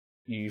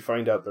you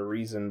find out the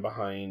reason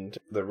behind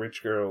the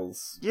rich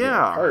girl's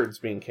cards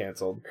being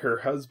canceled. Her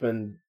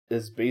husband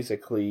is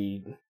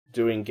basically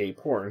doing gay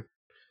porn.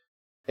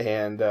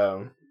 And,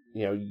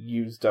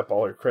 used up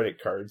all her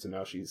credit cards, and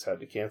now she's had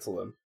to cancel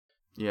them.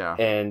 Yeah.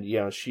 And,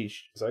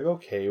 she's like,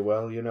 okay,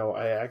 well,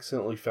 I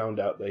accidentally found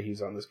out that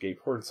he's on this gay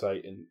porn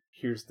site, and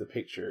here's the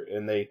picture.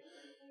 And they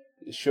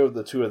showed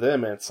the two of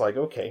them, and it's like,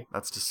 okay.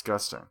 That's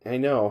disgusting. I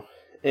know.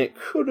 It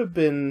could have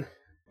been,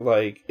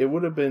 it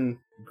would have been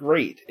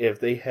great if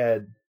they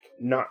had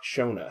not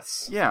shown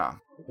us. Yeah.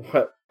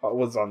 What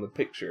was on the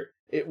picture.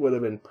 It would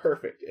have been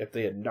perfect if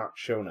they had not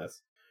shown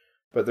us.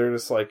 But they're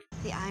just like...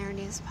 The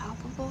irony is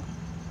palpable.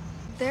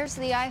 There's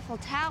the Eiffel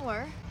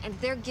Tower, and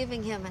they're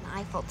giving him an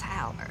Eiffel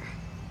Tower.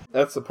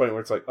 That's the point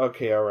where it's like,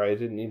 okay, alright, I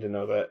didn't need to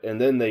know that.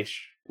 And then they,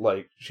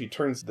 she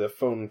turns the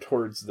phone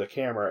towards the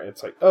camera, and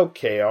it's like,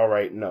 okay,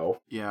 alright, no.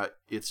 Yeah,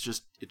 it's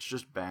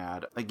just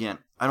bad. Again,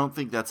 I don't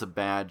think that's a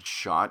bad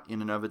shot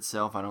in and of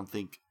itself. I don't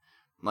think,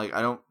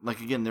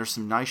 again, there's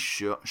some nice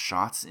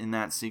shots in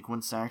that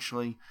sequence,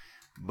 actually.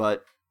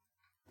 But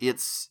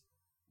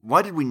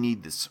why did we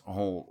need this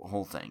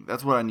whole thing?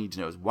 That's what I need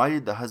to know, is why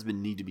did the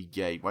husband need to be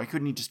gay? Why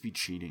couldn't he just be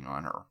cheating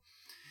on her?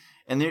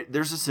 And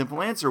there's a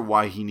simple answer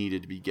why he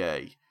needed to be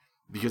gay.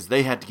 Because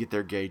they had to get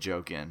their gay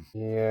joke in.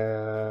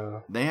 Yeah.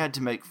 They had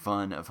to make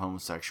fun of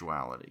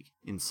homosexuality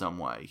in some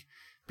way.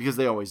 Because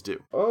they always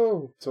do.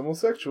 Oh, it's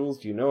homosexuals.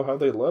 Do you know how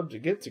they love to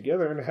get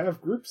together and have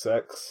group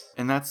sex?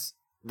 And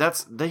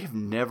they have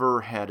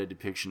never had a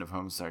depiction of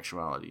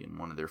homosexuality in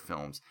one of their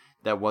films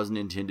that wasn't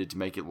intended to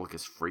make it look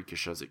as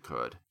freakish as it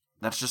could.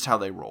 That's just how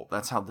they roll.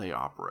 That's how they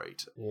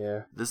operate.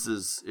 Yeah.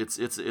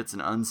 It's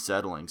an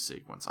unsettling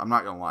sequence. I'm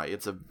not going to lie.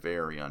 It's a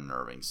very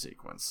unnerving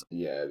sequence.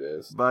 Yeah, it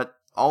is. But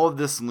all of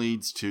this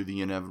leads to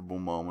the inevitable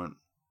moment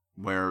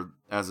where,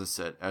 as I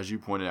said, as you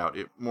pointed out,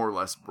 it more or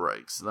less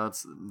breaks.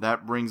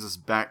 That brings us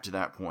back to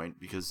that point,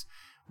 because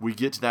we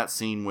get to that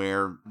scene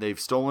where they've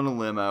stolen a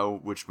limo,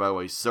 which, by the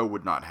way, so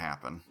would not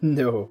happen.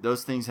 No.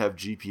 Those things have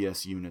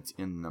GPS units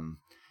in them.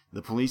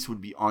 The police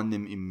would be on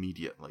them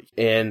immediately.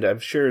 And I'm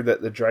sure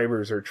that the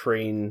drivers are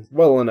trained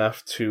well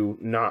enough to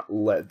not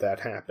let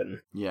that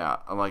happen. Yeah,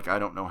 like, I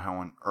don't know how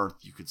on earth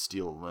you could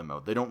steal a limo.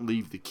 They don't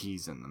leave the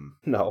keys in them.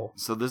 No.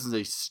 So this is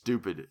a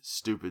stupid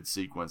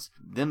sequence.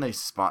 Then they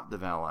spot the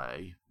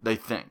valet. They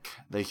think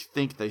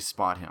they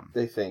spot him.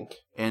 They think.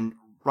 And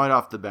right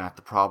off the bat,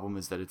 the problem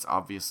is that it's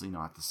obviously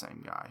not the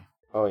same guy.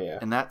 Oh, yeah.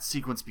 And that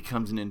sequence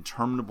becomes an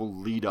interminable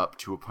lead-up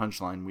to a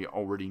punchline we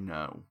already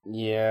know.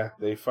 Yeah,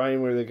 they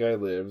find where the guy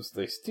lives.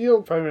 They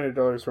steal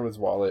 $500 from his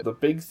wallet. The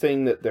big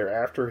thing that they're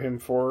after him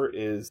for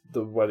is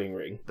the wedding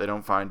ring. They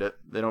don't find it.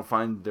 They don't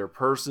find their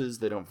purses.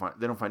 They don't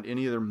find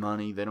any of their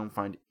money. They don't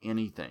find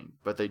anything.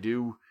 But they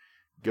do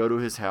go to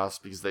his house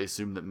because they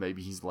assume that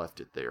maybe he's left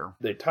it there.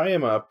 They tie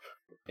him up,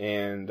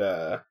 and,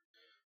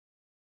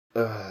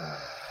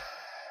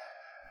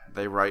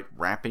 They write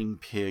rapping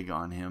pig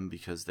on him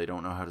because they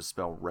don't know how to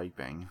spell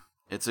raping.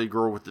 It's a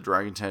girl with the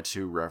dragon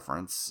tattoo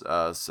reference,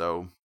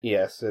 so...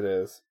 Yes, it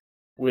is.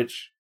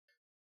 Which,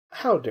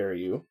 how dare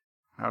you?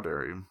 How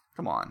dare you?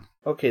 Come on.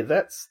 Okay,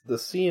 that's the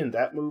scene in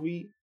that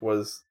movie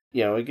was,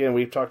 again,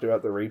 we've talked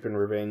about the rape and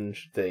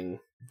revenge thing.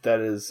 That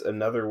is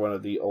another one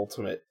of the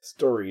ultimate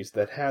stories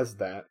that has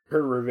that.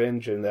 Her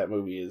revenge in that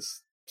movie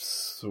is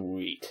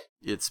sweet.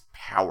 It's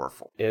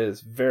powerful. It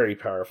is very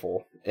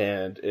powerful,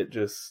 and it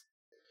just...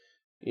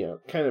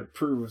 kind of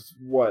proves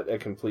what a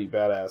complete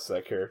badass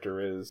that character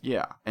is.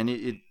 Yeah, and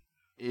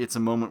it's a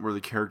moment where the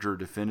character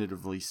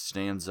definitively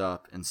stands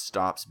up and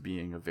stops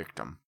being a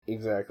victim.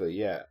 Exactly,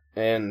 yeah.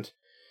 And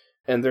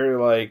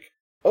they're like,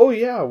 oh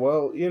yeah,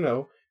 well,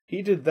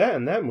 he did that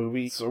in that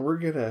movie, so we're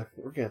gonna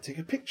take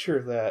a picture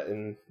of that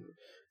and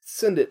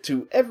send it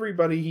to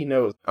everybody he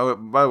knows. Oh,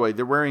 by the way,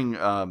 they're wearing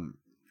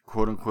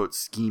quote-unquote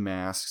ski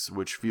masks,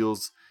 which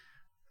feels...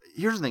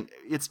 Here's the thing,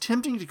 it's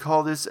tempting to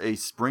call this a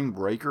Spring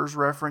Breakers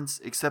reference,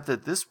 except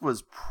that this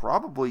was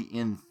probably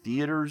in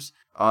theaters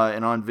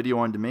and on video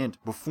on demand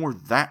before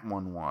that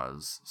one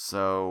was.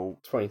 So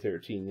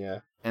 2013, yeah.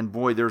 And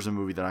boy, there's a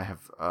movie that I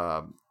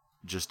have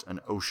just an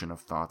ocean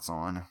of thoughts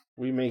on.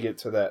 We may get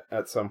to that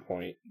at some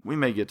point. We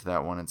may get to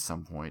that one at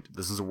some point.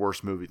 This is a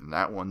worse movie than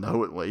that one,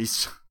 though, at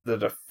least. The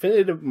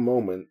definitive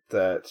moment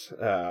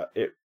that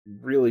it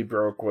really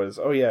broke was,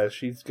 oh yeah,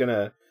 she's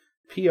gonna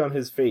pee on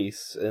his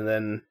face, and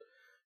then...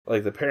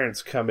 like, the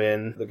parents come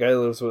in, the guy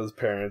lives with his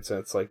parents, and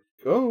it's like,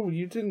 oh,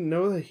 you didn't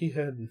know that he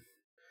had... And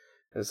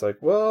it's like,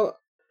 well,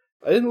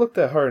 I didn't look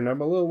that hard, and I'm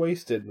a little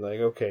wasted. Like,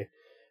 okay.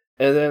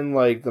 And then,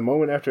 like, the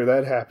moment after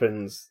that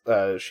happens,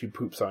 she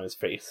poops on his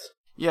face.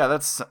 Yeah,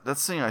 that's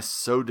something I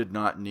so did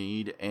not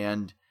need,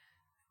 and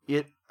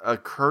it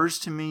occurs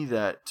to me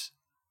that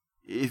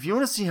if you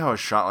want to see how a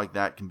shot like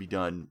that can be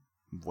done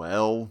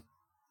well,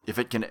 if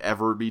it can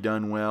ever be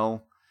done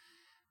well...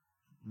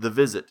 The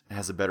Visit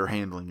has a better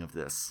handling of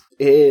this.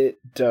 It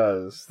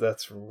does.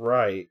 That's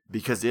right.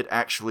 Because it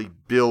actually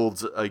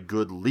builds a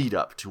good lead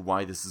up to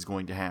why this is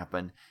going to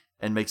happen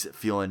and makes it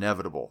feel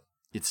inevitable.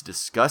 It's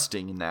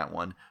disgusting in that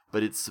one,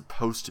 but it's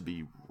supposed to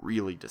be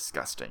really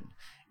disgusting.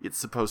 It's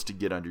supposed to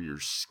get under your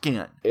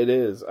skin. It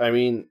is. I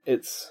mean,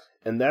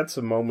 and that's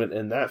a moment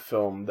in that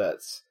film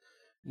that's,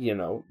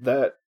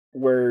 that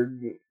where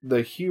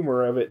the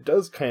humor of it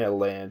does kind of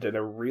land in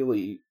a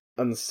really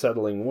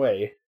unsettling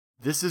way.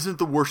 This isn't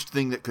the worst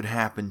thing that could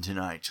happen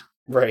tonight.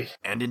 Right.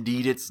 And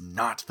indeed, it's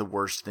not the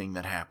worst thing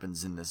that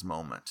happens in this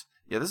moment.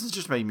 Yeah, this has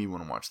just made me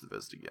want to watch The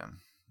Visit again.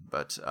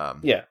 But,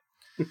 yeah.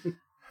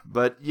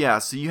 But, yeah,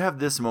 so you have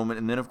this moment,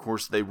 and then, of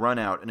course, they run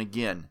out. And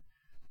again,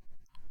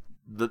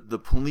 the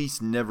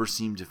police never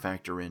seem to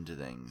factor into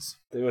things.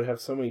 They would have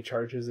so many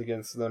charges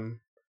against them.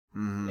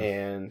 Mm-hmm.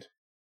 And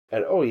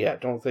oh yeah,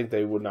 don't think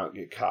they would not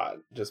get caught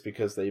just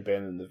because they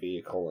abandoned the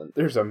vehicle. And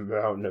there's a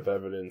mountain of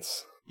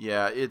evidence.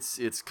 Yeah,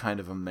 it's kind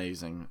of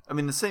amazing. I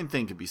mean, the same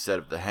thing could be said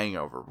of The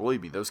Hangover.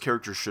 Believe me, those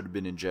characters should have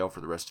been in jail for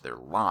the rest of their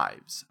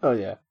lives. Oh,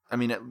 yeah. I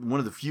mean, one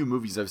of the few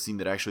movies I've seen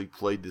that actually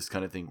played this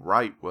kind of thing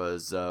right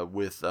was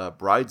with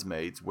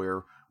Bridesmaids,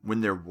 where when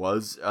there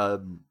was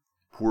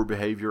poor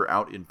behavior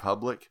out in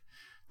public,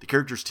 the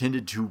characters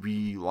tended to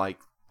be, like,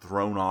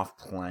 thrown off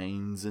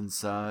planes and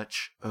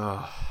such.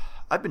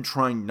 I've been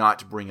trying not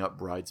to bring up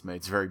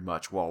Bridesmaids very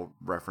much while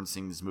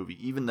referencing this movie,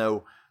 even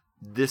though...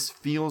 this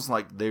feels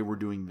like they were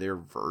doing their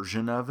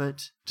version of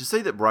it. To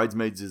say that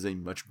Bridesmaids is a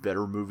much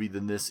better movie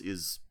than this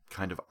is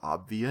kind of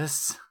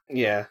obvious.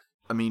 Yeah.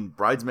 I mean,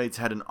 Bridesmaids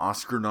had an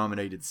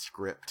Oscar-nominated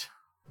script.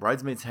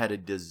 Bridesmaids had a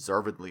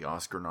deservedly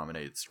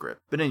Oscar-nominated script.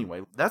 But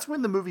anyway, that's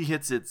when the movie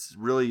hits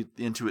really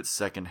into its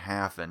second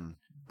half, and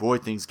boy,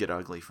 things get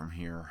ugly from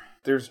here.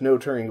 There's no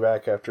turning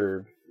back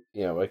after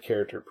a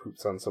character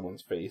poops on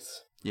someone's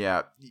face.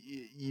 Yeah,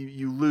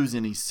 you lose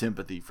any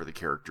sympathy for the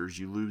characters.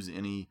 You lose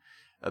any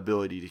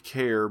ability to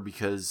care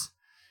because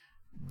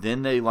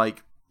then they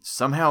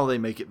somehow they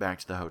make it back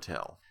to the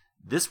hotel.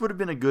 This would have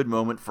been a good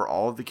moment for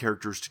all of the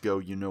characters to go,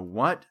 you know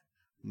what?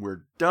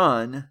 We're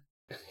done.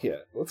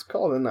 Yeah, let's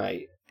call it a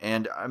night.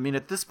 And I mean,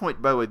 at this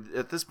point, by the way,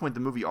 the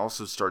movie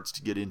also starts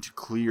to get into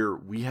clear,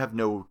 we have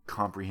no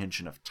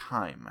comprehension of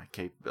time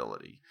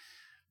capability.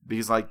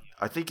 Because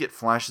I think it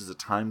flashes a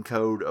time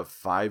code of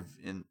 5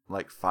 in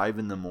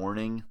the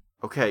morning.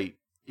 Okay,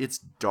 it's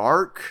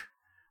dark,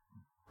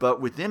 but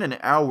within an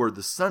hour,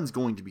 the sun's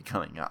going to be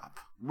coming up.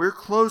 We're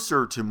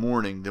closer to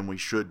morning than we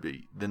should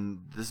be,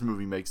 than this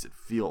movie makes it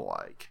feel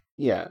like.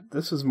 Yeah,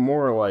 this is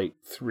more like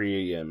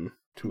 3 a.m.,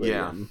 2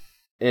 a.m.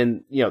 Yeah.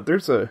 And,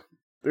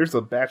 there's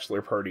a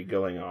bachelor party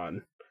going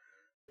on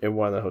in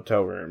one of the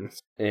hotel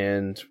rooms,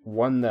 and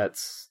one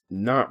that's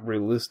not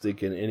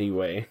realistic in any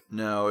way.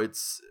 No,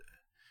 it's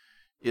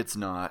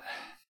not.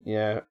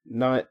 Yeah,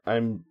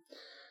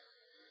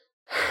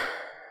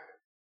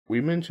 we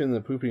mentioned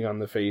the pooping on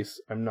the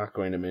face. I'm not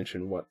going to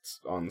mention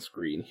what's on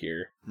screen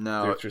here.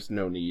 No. There's just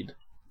no need.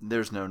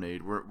 There's no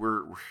need. We're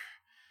going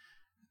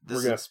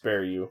to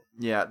spare you.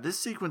 Yeah, this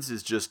sequence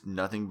is just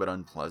nothing but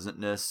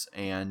unpleasantness,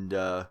 and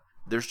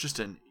there's just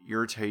an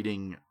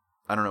irritating,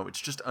 I don't know, it's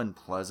just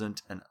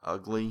unpleasant and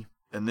ugly.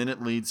 And then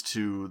it leads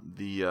to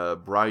the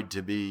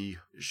bride-to-be.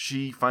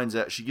 She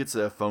gets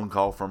a phone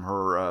call from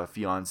her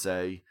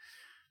fiancé,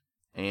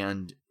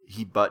 and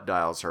he butt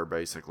dials her,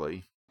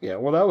 basically. Yeah,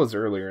 well, that was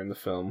earlier in the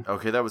film.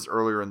 Okay, that was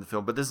earlier in the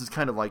film, but this is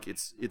kind of like,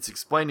 it's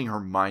explaining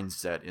her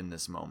mindset in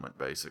this moment,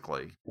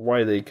 basically.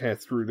 Why they kind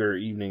of threw their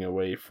evening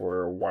away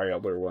for a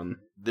wilder one.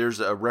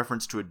 There's a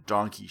reference to a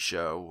donkey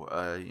show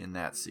in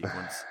that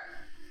sequence.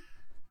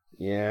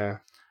 Yeah.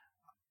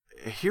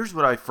 Here's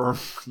what I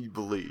firmly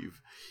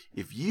believe.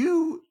 If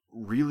you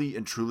really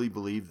and truly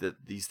believe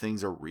that these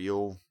things are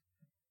real,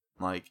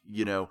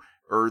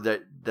 or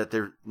that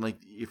they're,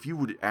 if you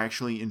would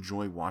actually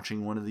enjoy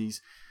watching one of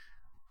these,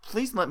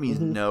 please let me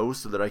know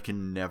so that I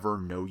can never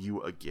know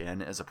you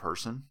again as a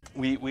person.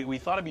 We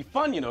thought it'd be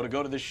fun, to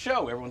go to this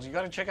show. Everyone's, you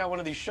got to check out one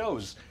of these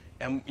shows.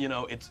 And,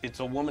 it's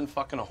a woman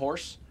fucking a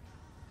horse.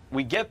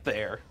 We get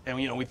there, and,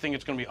 we think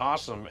it's going to be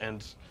awesome,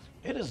 and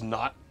it is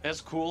not as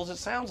cool as it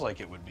sounds like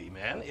it would be,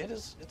 man.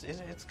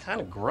 It's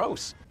kind of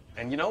gross.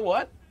 And you know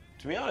what?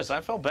 To be honest,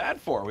 I felt bad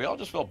for her. We all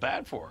just felt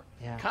bad for her.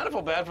 Yeah. Kind of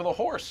felt bad for the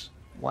horse.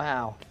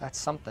 Wow, that's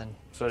something.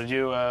 So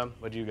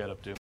what did you get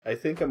up to? I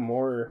think a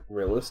more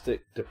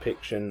realistic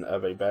depiction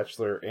of a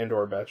bachelor and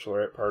or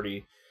bachelorette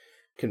party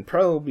can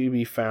probably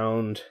be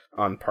found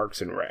on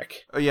Parks and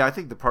Rec. Oh yeah, I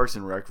think the Parks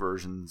and Rec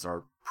versions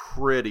are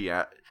pretty,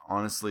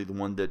 honestly, the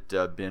one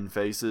that Ben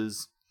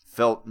faces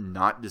felt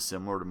not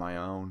dissimilar to my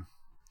own.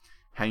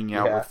 Hanging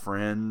out with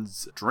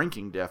friends,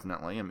 drinking,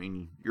 definitely. I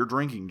mean, you're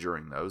drinking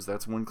during those.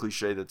 That's one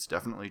cliche that's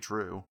definitely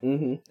true.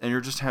 Mm-hmm. And you're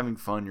just having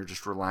fun. You're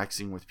just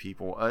relaxing with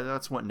people.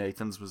 That's what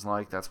Nathan's was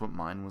like. That's what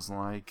mine was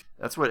like.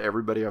 That's what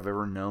everybody I've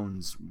ever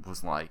known's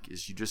was like,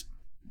 is you just,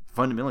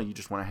 fundamentally, you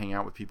just want to hang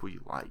out with people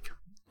you like.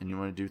 And you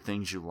want to do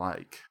things you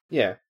like.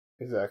 Yeah,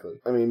 exactly.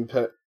 I mean,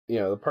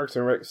 the Parks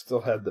and Rec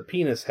still had the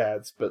penis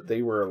hats, but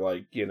they were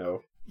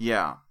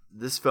Yeah,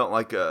 this felt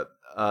like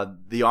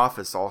The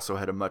Office also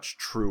had a much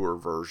truer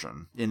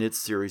version in its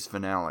series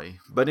finale.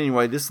 But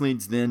anyway, this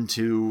leads then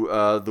to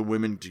the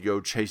women to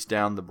go chase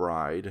down the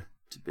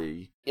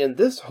bride-to-be. And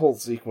this whole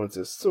sequence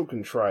is so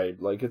contrived.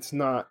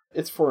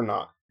 It's for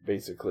naught,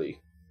 basically.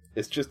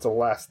 It's just the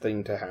last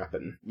thing to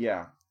happen.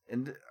 Yeah,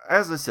 and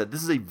as I said,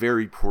 this is a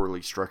very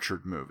poorly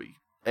structured movie.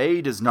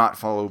 A does not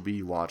follow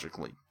B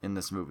logically in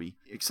this movie,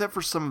 except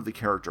for some of the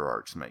character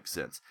arcs make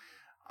sense.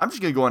 I'm just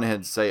going to go on ahead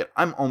and say it.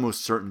 I'm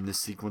almost certain this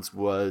sequence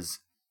was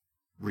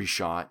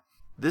reshot.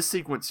 This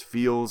sequence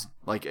feels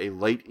like a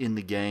late in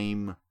the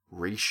game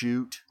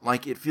reshoot.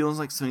 It feels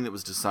like something that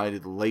was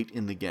decided late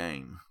in the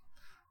game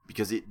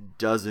because it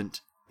doesn't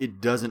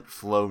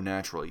flow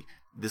naturally.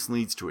 This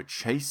leads to a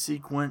chase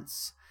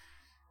sequence.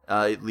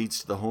 It leads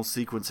to the whole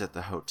sequence at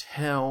the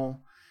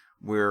hotel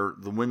where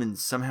the women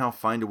somehow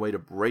find a way to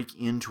break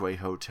into a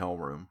hotel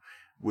room,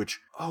 which,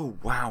 oh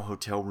wow,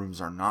 hotel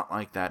rooms are not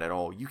like that at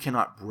all. You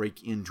cannot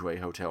break into a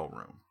hotel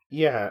room.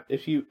 Yeah,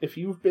 if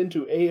you've been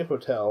to a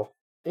hotel,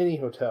 any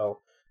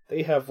hotel,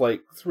 they have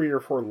 3 or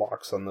 4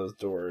 locks on those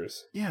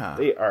doors. Yeah.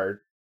 They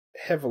are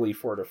heavily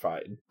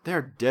fortified.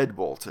 They're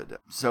deadbolted.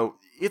 So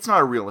it's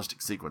not a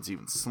realistic sequence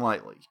even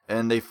slightly.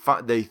 And they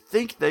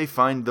think they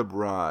find the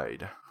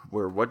bride.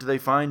 Where what do they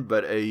find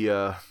but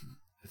a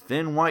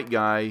thin white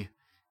guy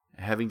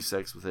having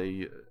sex with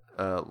a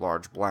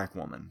large black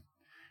woman.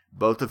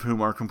 Both of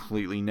whom are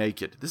completely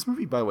naked. This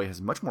movie, by the way,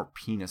 has much more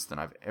penis than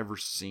I've ever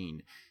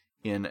seen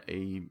in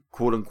a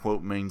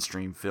quote-unquote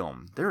mainstream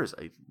film. There is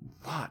a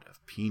lot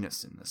of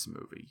penis in this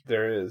movie.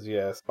 There is,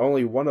 yes.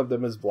 Only one of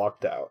them is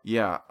blocked out.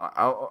 Yeah,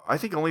 I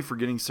think only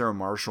Forgetting Sarah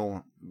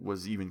Marshall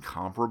was even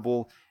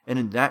comparable, and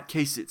in that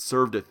case it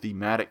served a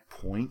thematic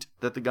point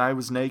that the guy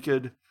was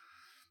naked,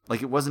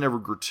 Like, it wasn't ever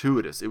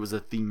gratuitous. It was a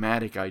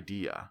thematic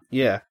idea.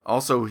 Yeah.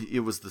 Also, it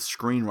was the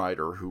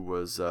screenwriter who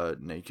was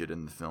naked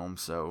in the film,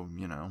 so,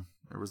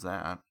 there was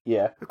that.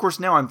 Yeah. Of course,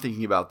 now I'm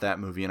thinking about that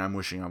movie, and I'm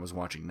wishing I was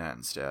watching that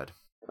instead.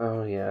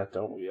 Oh, yeah,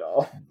 don't we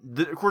all?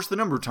 Of course, the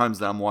number of times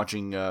that I'm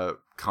watching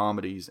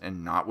comedies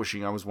and not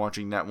wishing I was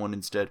watching that one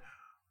instead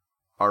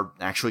are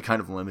actually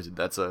kind of limited.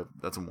 That's a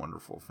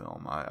wonderful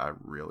film. I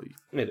really...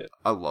 It is.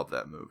 I love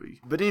that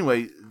movie. But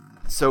anyway,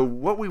 so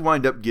what we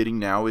wind up getting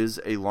now is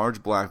a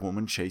large black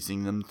woman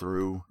chasing them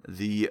through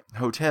the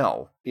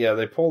hotel. Yeah,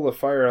 they pull the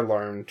fire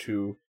alarm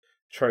to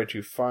try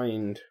to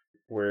find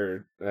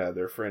where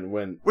their friend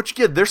went. Which,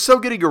 again, they're so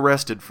getting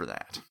arrested for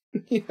that.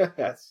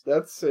 Yes,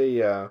 that's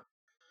a...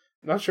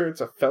 not sure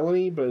it's a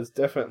felony, but it's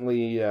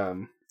definitely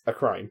a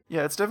crime.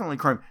 Yeah, it's definitely a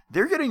crime.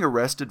 They're getting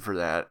arrested for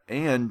that,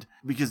 and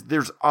because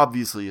there's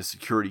obviously a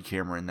security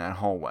camera in that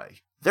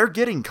hallway. They're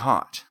getting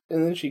caught.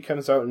 And then she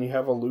comes out and you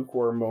have a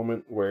lukewarm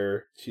moment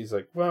where she's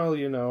like, well,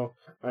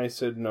 I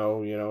said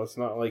no, it's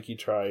not like you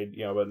tried,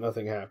 but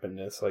nothing happened.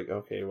 It's like,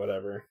 okay,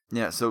 whatever.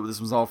 Yeah, so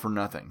this was all for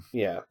nothing.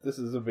 Yeah, this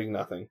is a big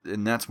nothing.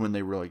 And that's when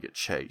they really get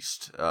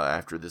chased.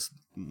 After this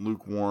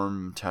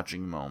lukewarm,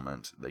 touching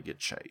moment, they get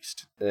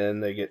chased.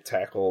 And they get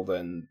tackled,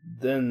 and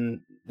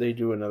then they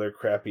do another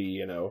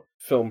crappy,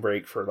 film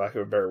break, for lack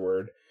of a better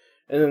word.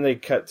 And then they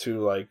cut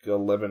to,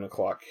 11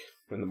 o'clock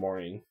in the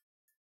morning,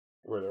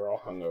 where they're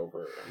all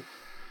hungover, and,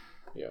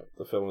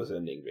 the film is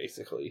ending,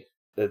 basically.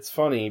 It's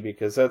funny,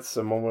 because that's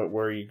the moment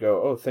where you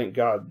go, oh, thank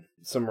God,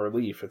 some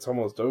relief, it's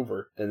almost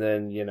over. And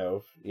then, you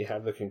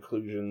have the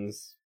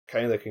conclusions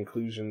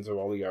of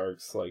all the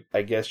arcs,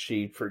 I guess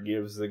she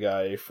forgives the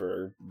guy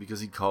because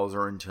he calls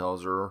her and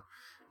tells her.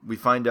 We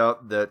find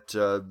out that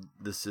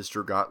the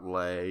sister got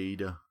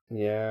laid.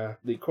 Yeah,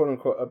 the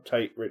quote-unquote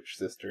uptight rich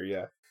sister,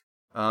 yeah.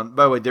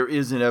 By the way, there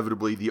is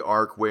inevitably the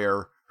arc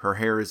where her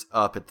hair is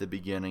up at the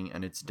beginning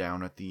and it's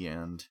down at the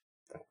end.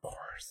 Of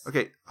course.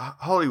 Okay,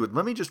 Hollywood,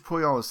 let me just pull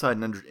you all aside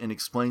and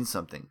explain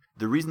something.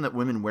 The reason that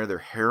women wear their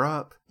hair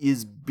up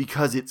is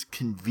because it's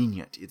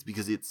convenient. It's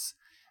because it's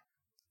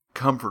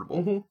comfortable.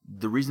 Mm-hmm.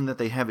 The reason that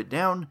they have it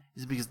down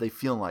is because they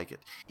feel like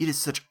it. It is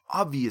such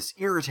obvious,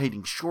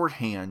 irritating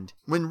shorthand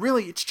when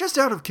really it's just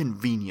out of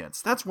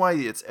convenience. That's why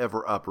it's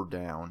ever up or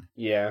down.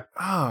 Yeah.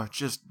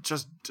 Just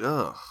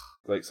ugh.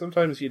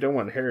 Sometimes you don't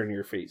want hair in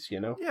your face,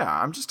 Yeah,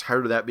 I'm just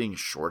tired of that being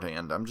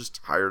shorthand. I'm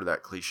just tired of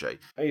that cliche.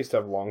 I used to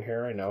have long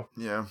hair, I know.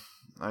 Yeah,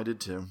 I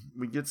did too.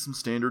 We get some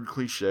standard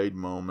cliched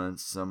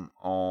moments, some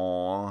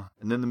aw,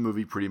 and then the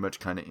movie pretty much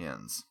kind of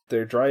ends.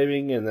 They're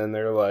driving, and then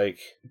they're like,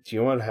 do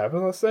you want to have it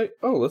last night?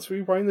 Oh, let's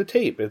rewind the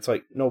tape. It's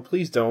like, no,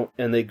 please don't.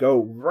 And they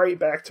go right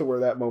back to where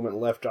that moment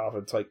left off.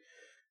 It's like,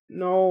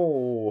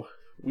 no,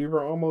 we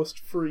were almost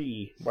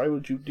free. Why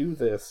would you do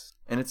this?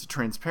 And it's a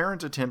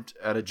transparent attempt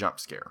at a jump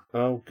scare.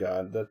 Oh,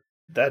 God,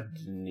 that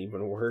didn't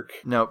even work.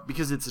 No,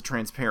 because it's a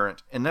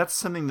transparent, and that's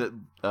something that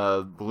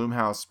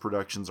Blumhouse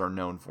Productions are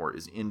known for,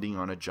 is ending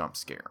on a jump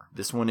scare.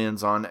 This one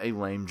ends on a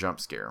lame jump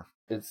scare.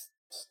 It's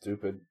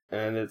stupid,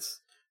 and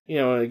it's,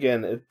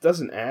 again, it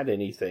doesn't add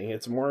anything.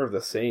 It's more of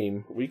the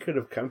same. We could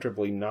have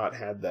comfortably not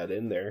had that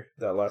in there,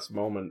 that last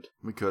moment.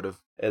 We could have.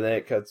 And then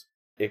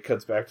it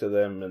cuts back to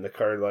them in the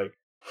car like,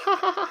 ha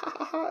ha ha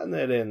ha ha, and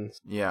that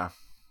ends. Yeah,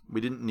 we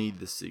didn't need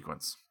this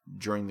sequence.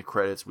 During the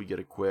credits, we get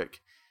a quick,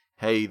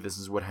 hey, this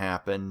is what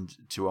happened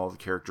to all the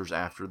characters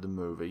after the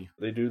movie.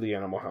 They do the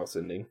Animal House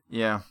ending.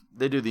 Yeah,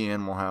 they do the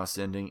Animal House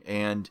ending,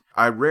 and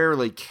I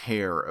rarely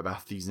care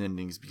about these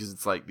endings because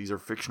it's like, these are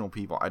fictional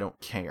people. I don't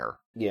care.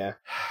 Yeah.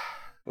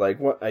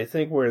 What I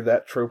think where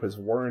that trope is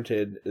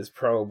warranted is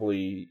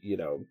probably,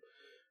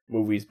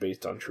 movies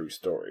based on true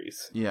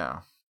stories. Yeah.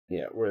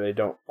 Yeah, where they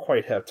don't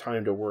quite have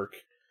time to work,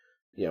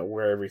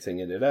 where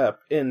everything ended up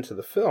into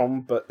the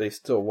film, but they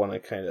still want to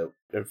kind of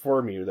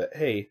inform you that,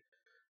 hey,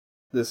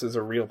 this is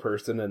a real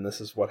person and this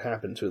is what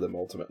happened to them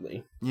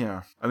ultimately.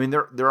 Yeah. I mean,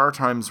 there are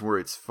times where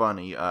it's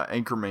funny.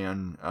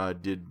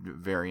 Anchorman did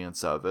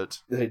variants of it.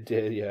 They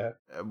did, yeah.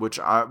 Which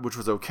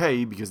was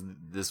okay because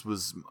this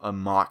was a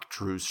mock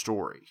true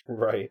story.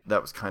 Right.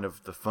 That was kind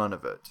of the fun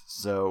of it.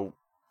 So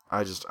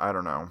I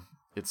don't know.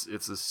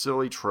 It's a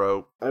silly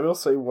trope. I will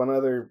say one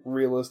other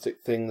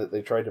realistic thing that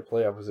they tried to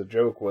play off as a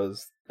joke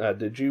was,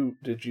 did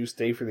you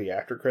stay for the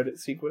after credit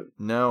sequence?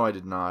 No, I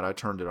did not. I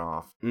turned it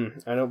off.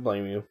 I don't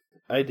blame you.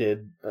 I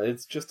did.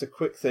 It's just a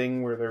quick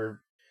thing where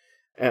they're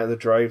at the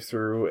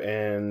drive-thru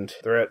and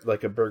they're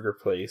at a burger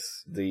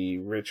place. The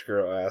rich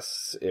girl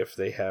asks if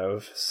they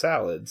have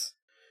salads.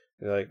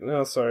 They're like,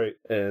 no, sorry.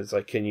 And it's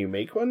like, can you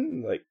make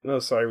one? Like, no,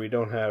 sorry, we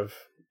don't have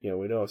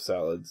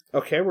salads.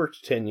 Okay, I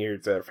worked 10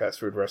 years at a fast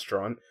food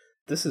restaurant.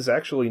 This is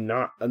actually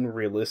not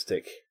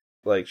unrealistic.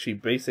 She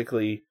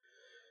basically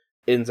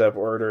ends up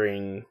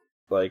ordering,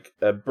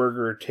 a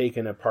burger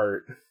taken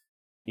apart,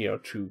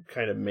 to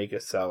kind of make a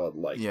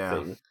salad-like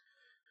thing.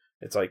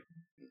 It's like,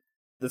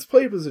 it's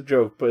played as a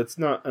joke, but it's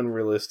not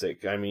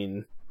unrealistic. I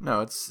mean... No,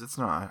 it's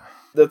not.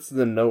 That's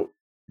the note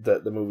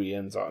that the movie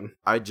ends on.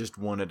 I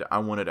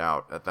wanted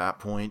out at that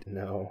point.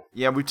 No.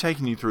 Yeah, we've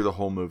taken you through the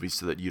whole movie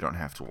so that you don't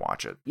have to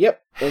watch it.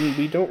 Yep, and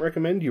we don't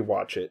recommend you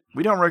watch it.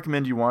 We don't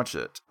recommend you watch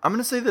it. I'm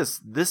going to say this.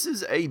 This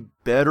is a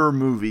better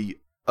movie.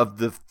 Of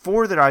the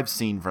 4 that I've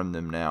seen from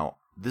them now,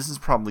 this is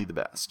probably the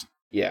best.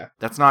 Yeah.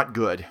 That's not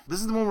good. This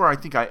is the one where I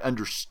think I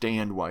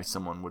understand why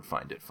someone would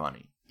find it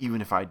funny,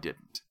 even if I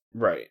didn't.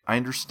 Right. I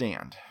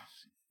understand,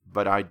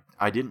 but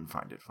I didn't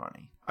find it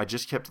funny. I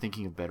just kept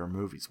thinking of better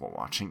movies while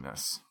watching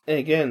this. And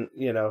again,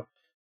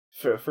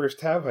 for the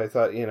first half, I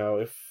thought,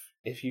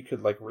 if you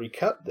could,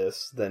 recut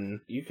this,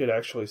 then you could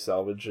actually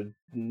salvage a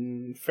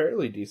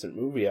fairly decent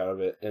movie out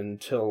of it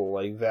until,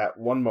 that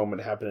one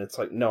moment happened. It's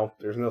like, no,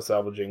 there's no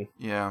salvaging.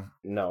 Yeah.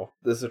 No,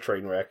 this is a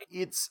train wreck.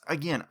 It's,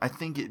 again, I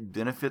think it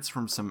benefits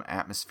from some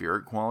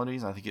atmospheric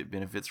qualities. I think it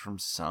benefits from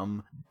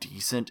some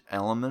decent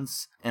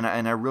elements. And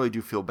I really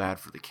do feel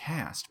bad for the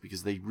cast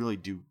because they really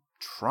do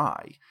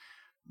try.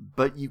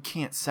 But you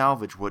can't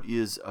salvage what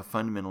is a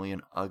fundamentally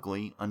an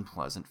ugly,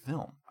 unpleasant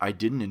film. I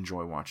didn't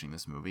enjoy watching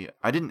this movie.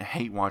 I didn't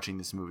hate watching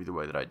this movie the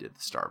way that I did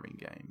The Starving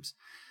Games.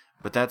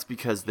 But that's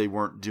because they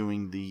weren't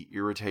doing the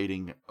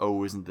irritating,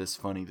 oh, isn't this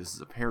funny, this is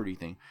a parody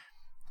thing.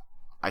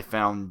 I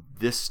found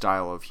this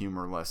style of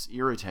humor less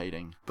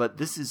irritating, but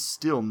this is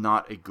still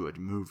not a good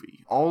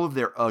movie. All of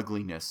their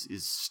ugliness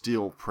is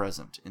still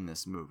present in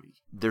this movie.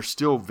 They're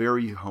still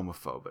very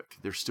homophobic.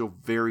 They're still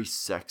very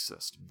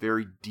sexist,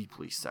 very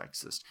deeply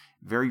sexist,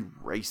 very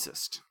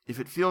racist. If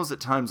it feels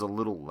at times a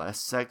little less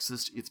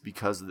sexist, it's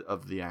because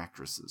of the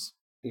actresses.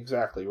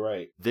 Exactly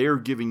right. They're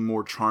giving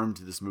more charm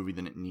to this movie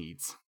than it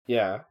needs.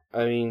 Yeah,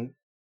 I mean,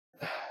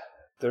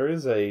 there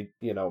is a,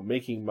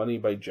 making money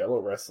by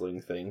Jello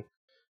wrestling thing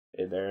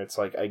in there. It's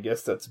like, I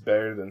guess that's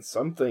better than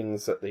some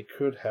things that they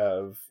could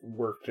have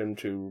worked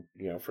into,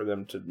 for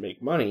them to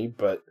make money,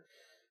 but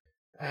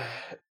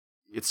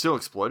it's still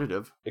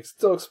exploitative. It's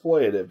still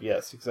exploitative,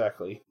 yes,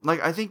 exactly.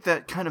 I think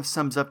that kind of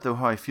sums up, though,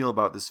 how I feel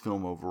about this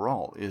film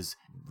overall, is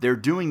they're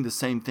doing the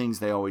same things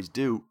they always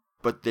do,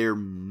 but they're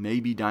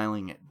maybe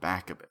dialing it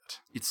back a bit.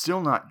 It's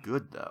still not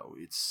good, though.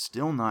 It's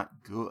still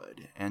not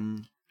good,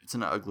 and it's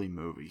an ugly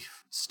movie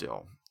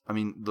still. I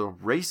mean, the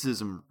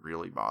racism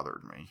really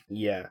bothered me.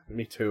 Yeah,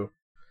 me too.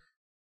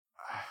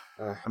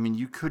 I mean,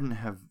 you couldn't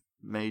have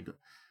made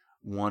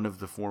one of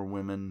the 4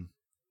 women,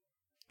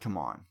 come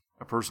on,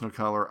 a person of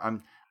color.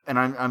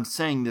 I'm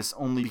saying this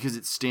only because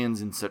it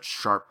stands in such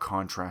sharp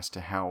contrast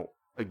to how,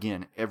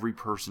 again, every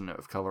person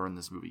of color in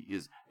this movie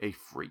is a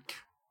freak.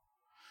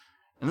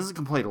 And this is a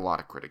complaint a lot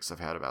of critics have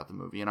had about the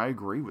movie, and I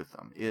agree with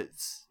them.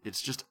 It's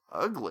just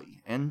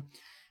ugly. And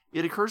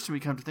it occurs to me,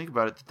 come to think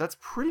about it, that that's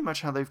pretty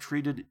much how they've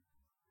treated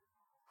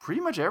pretty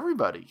much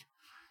everybody.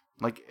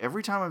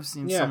 Every time I've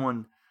seen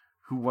someone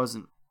who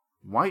wasn't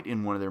white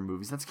in one of their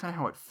movies, that's kind of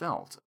how it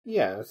felt.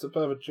 Yeah, it's a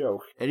bit of a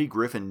joke. Eddie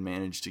Griffin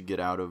managed to get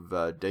out of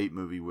a date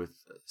movie with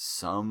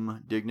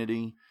some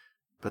dignity,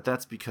 but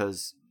that's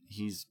because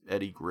he's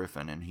Eddie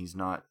Griffin and he's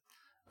not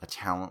a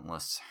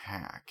talentless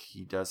hack.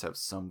 He does have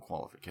some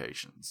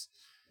qualifications.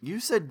 You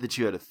said that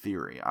you had a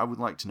theory. I would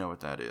like to know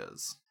what that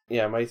is.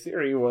 Yeah, my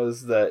theory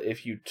was that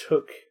if you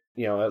took,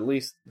 at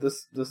least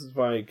this is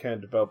why I kind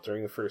of developed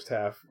during the first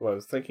half what I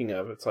was thinking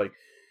of. It's like,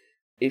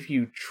 if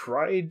you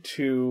tried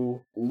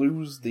to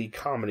lose the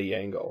comedy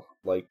angle,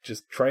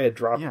 just try to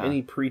drop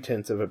any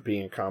pretense of it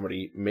being a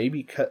comedy,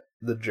 maybe cut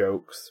the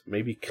jokes,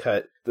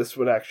 this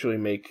would actually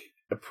make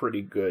a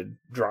pretty good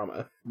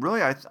drama.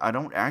 Really, I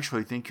don't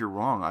actually think you're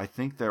wrong. I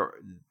think there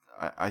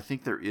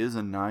is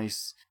a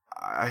nice...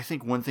 I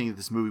think one thing that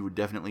this movie would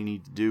definitely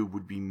need to do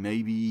would be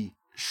maybe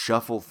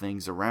shuffle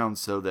things around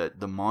so that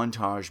the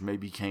montage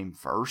maybe came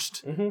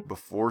first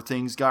before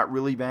things got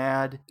really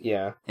bad.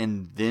 Yeah.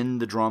 And then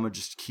the drama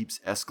just keeps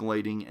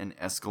escalating and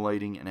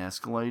escalating and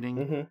escalating.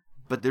 Mm-hmm.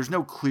 But there's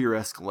no clear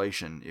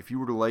escalation. If you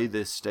were to lay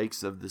the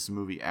stakes of this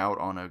movie out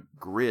on a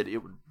grid, it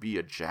would be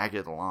a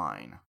jagged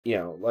line.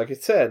 Like I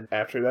said,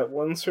 after that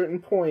one certain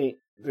point,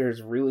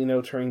 there's really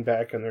no turning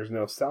back and there's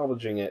no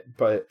salvaging it.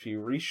 But if you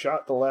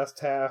reshot the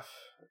last half,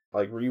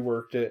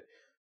 reworked it,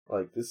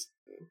 this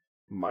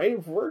might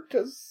have worked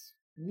as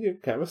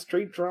kind of a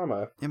straight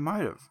drama. It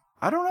might have.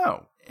 I don't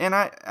know. And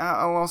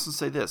I'll also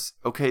say this.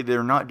 Okay,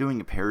 they're not doing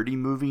a parody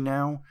movie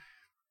now,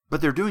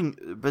 but they're doing,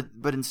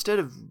 but instead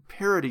of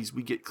parodies,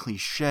 we get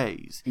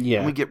cliches. Yeah.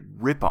 And we get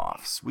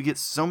rip-offs. We get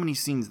so many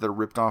scenes that are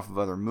ripped off of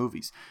other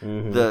movies.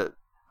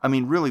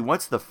 Mm-hmm. Really,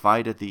 what's the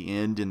fight at the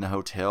end in the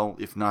hotel,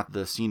 if not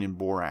the scene in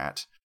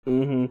Borat?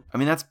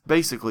 Mm-hmm. That's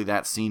basically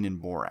that scene in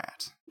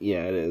Borat.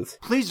 Yeah, it is.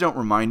 Please don't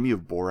remind me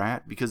of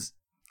Borat, because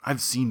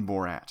I've seen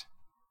Borat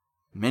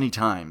many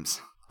times.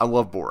 I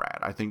love Borat.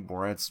 I think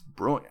Borat's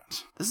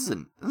brilliant. This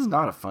is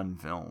not a fun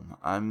film.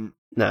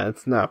 No,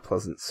 it's not a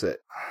pleasant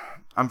sit.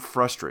 I'm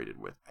frustrated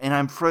with, and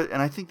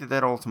I think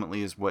that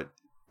ultimately is what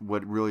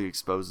really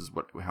exposes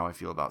how I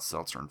feel about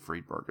Seltzer and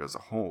Friedberg as a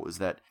whole, is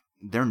that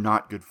they're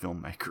not good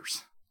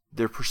filmmakers.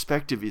 Their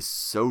perspective is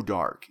so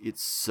dark,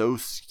 it's so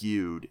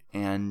skewed,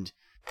 and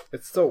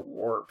it's so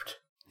warped.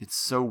 It's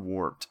so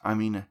warped.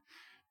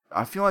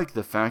 I feel like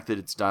the fact that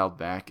it's dialed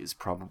back is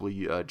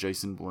probably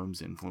Jason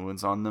Blum's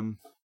influence on them.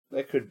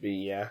 That could be,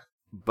 yeah.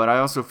 But I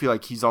also feel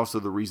like he's also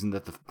the reason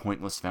that the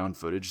pointless found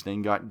footage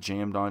thing got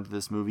jammed onto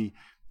this movie.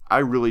 I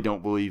really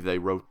don't believe they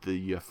wrote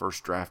the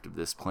first draft of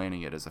this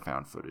planning it as a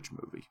found footage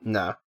movie.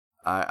 No.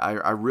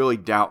 I really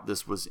doubt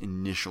this was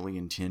initially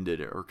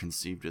intended or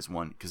conceived as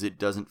one, because it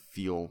doesn't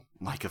feel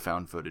like a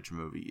found footage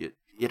movie.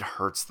 It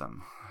hurts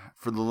them.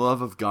 For the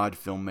love of God,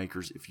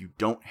 filmmakers, if you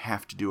don't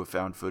have to do a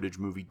found footage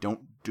movie,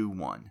 don't do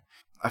one.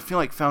 I feel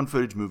like found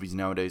footage movies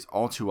nowadays,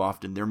 all too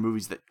often, they're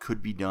movies that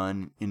could be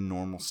done in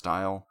normal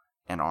style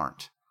and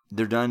aren't.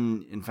 They're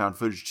done in found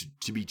footage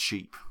to be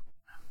cheap.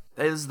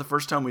 This is the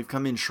first time we've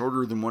come in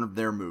shorter than one of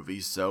their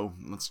movies, so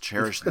let's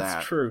cherish that.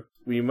 That's true.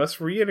 We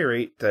must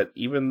reiterate that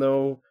even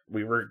though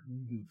we were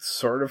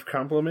sort of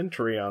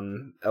complimentary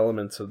on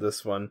elements of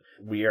this one,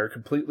 we are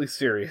completely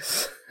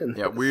serious.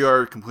 Yeah, we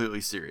are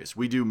completely serious.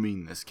 We do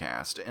mean this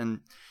cast.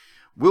 And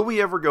will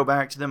we ever go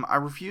back to them? I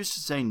refuse to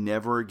say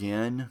never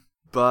again,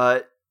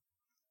 but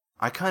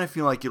I kind of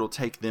feel like it'll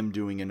take them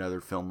doing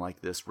another film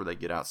like this where they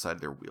get outside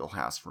their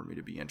wheelhouse for me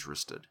to be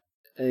interested.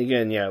 And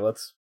again, yeah,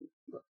 let's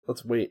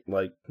wait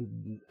like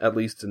at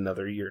least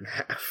another year and a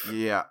half.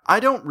 Yeah, I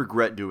don't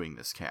regret doing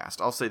this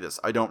cast. I'll say this,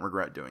 I don't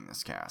regret doing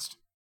this cast.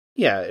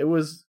 Yeah, it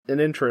was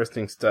an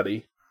interesting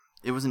study.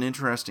 It was an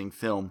interesting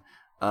film.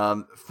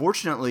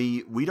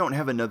 Fortunately, we don't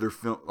have another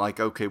film, like,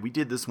 okay, we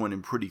did this one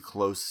in pretty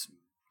close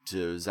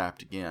to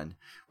Zapped Again.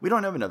 We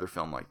don't have another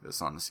film like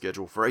this on the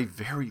schedule for a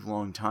very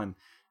long time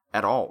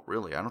at all,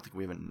 really. I don't think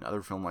we have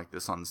another film like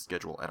this on the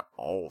schedule at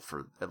all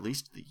for at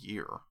least the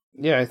year.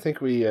 Yeah, I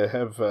think we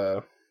have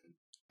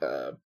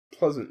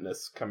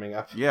Pleasantness coming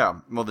up. Yeah,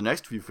 well, the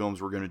next few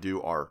films we're going to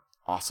do are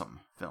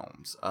awesome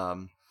films.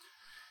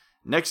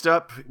 Next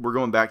up, we're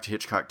going back to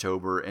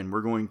Hitchcocktober, and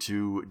we're going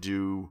to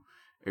do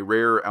a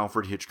rare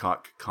Alfred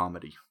Hitchcock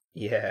comedy.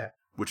 Yeah.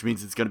 Which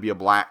means it's going to be a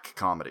black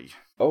comedy.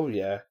 Oh,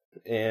 yeah.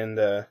 And,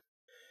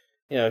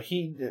 you know, if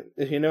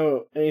you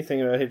know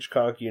anything about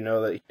Hitchcock, you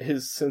know that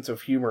his sense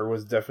of humor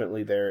was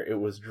definitely there. It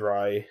was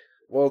dry.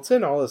 Well, it's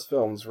in all his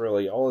films,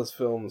 really. All his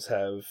films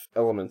have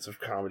elements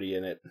of comedy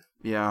in it.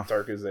 Yeah.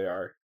 Dark as they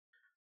are.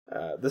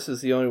 This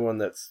is the only one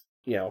that's,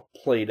 you know,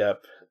 played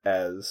up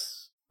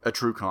as a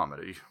true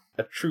comedy.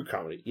 A true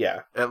comedy,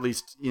 yeah. At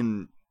least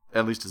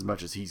as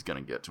much as he's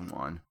going to get to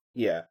one.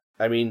 Yeah.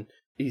 I mean,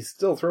 he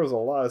still throws a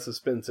lot of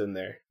suspense in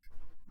there.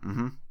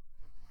 Mm-hmm.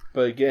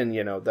 But again,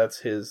 you know,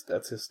 that's his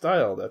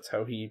style. That's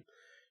how he,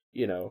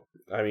 you know,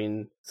 I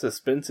mean,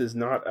 suspense is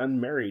not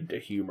unmarried to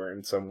humor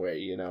in some way,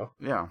 you know?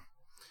 Yeah.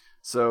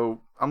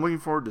 So, I'm looking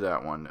forward to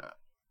that one.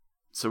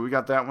 So we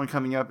got that one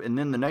coming up, and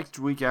then the next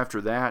week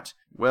after that,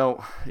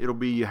 well, it'll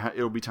be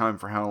time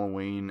for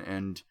Halloween,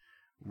 and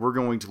we're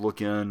going to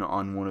look in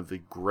on one of the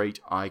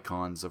great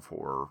icons of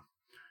horror.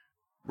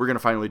 We're going to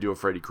finally do a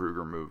Freddy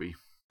Krueger movie.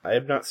 I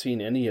have not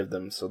seen any of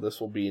them, so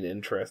this will be an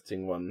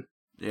interesting one.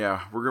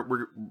 Yeah, we're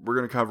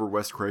going to cover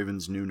Wes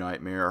Craven's New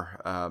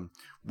Nightmare.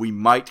 We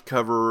might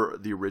cover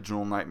the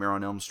original Nightmare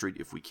on Elm Street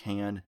if we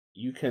can.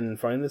 You can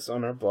find this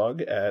on our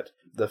blog at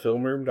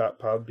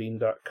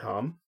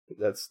thefilmroom.podbean.com.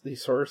 That's the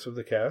source of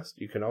the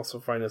cast. You can also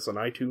find us on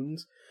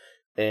iTunes.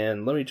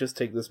 And let me just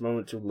take this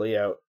moment to lay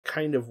out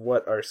kind of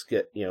what our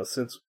skit, you know,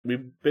 since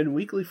we've been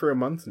weekly for a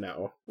month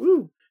now.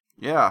 Woo!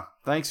 Yeah,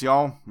 thanks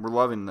y'all. We're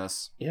loving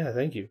this. Yeah,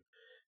 thank you.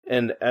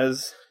 And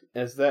as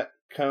that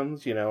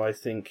comes, you know, I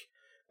think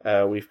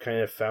we've kind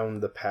of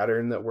found the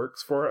pattern that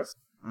works for us.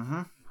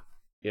 Mm-hmm.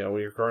 You know,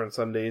 we record on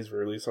Sundays, we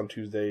release on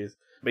Tuesdays.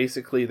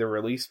 Basically, the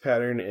release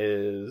pattern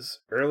is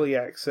early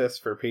access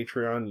for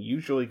Patreon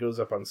usually goes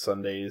up on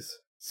Sundays.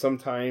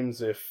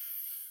 Sometimes if,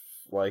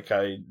 like,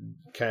 I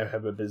kind of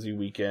have a busy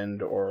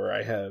weekend or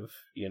I have,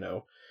 you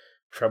know,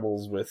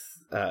 troubles with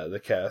the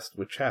cast,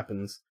 which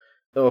happens,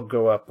 it'll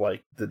go up,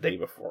 like, the day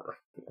before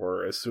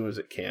or as soon as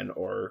it can,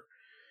 or,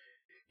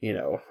 you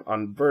know,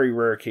 on very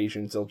rare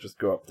occasions, it'll just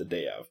go up the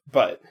day of.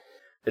 But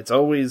it's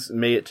always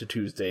May it to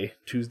Tuesday.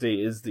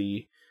 Tuesday is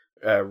the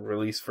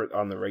release for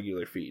on the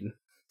regular feed.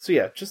 So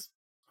yeah, just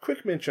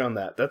quick mention on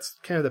that. That's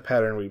kind of the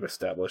pattern we've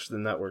established,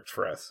 and that works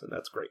for us, and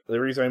that's great.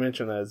 The reason I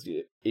mention that is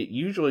it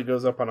usually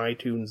goes up on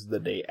iTunes the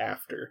day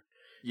after.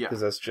 Yeah. Because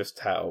that's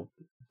just how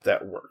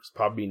that works.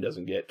 Podbean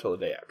doesn't get it till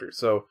the day after.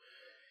 So,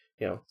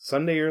 you know,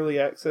 Sunday early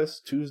access,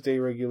 Tuesday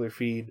regular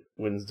feed,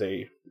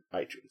 Wednesday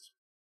iTunes.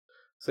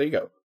 So there you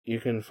go. You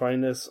can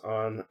find us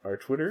on our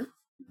Twitter.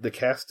 The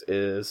cast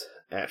is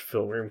at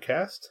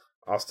FilmRoomCast.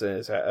 Austin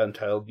is at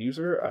Untitled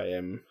User. I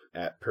am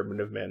at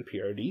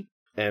PermanentManPRD.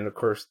 And, of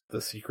course, the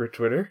secret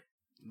Twitter.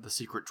 The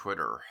secret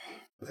Twitter.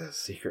 The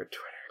secret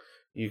Twitter.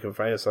 You can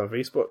find us on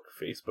Facebook,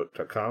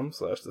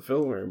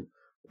 facebook.com/thefilmroom.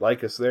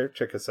 Like us there,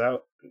 check us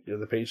out, give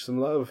the page some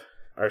love.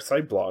 Our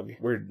side blog,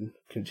 we're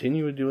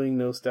continuing doing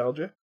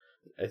nostalgia.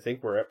 I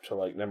think we're up to,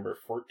 like, number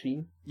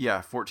 14.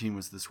 Yeah, 14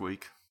 was this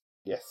week.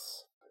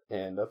 Yes,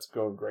 and that's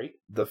going great.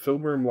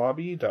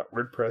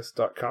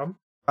 Thefilmroomlobby.wordpress.com.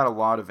 Got a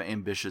lot of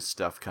ambitious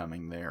stuff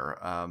coming there.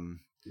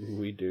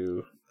 We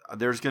do.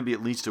 there's going to be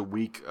at least a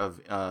week of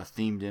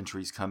themed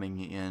entries coming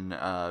in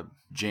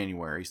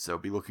January, so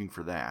be looking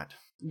for that.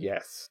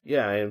 Yes.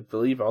 Yeah, I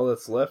believe all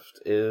that's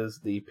left is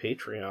the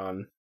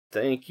Patreon.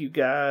 Thank you,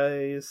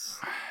 guys.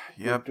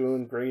 Yep. You're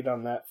doing great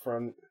on that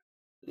front.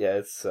 Yeah,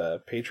 it's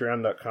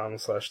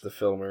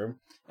patreon.com/thefilmroom.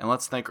 And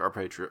let's thank our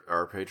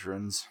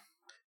patrons.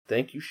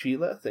 Thank you,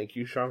 Sheila. Thank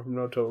you, Sean from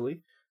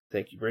Notoli.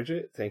 Thank you,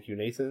 Bridget. Thank you,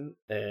 Nathan.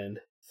 And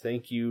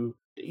thank you,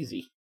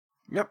 Daisy.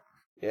 Yep.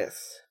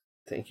 Yes.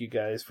 Thank you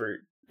guys for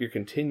your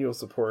continual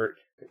support.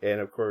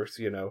 And of course,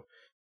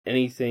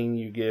 anything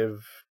you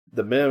give,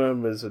 the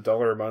minimum is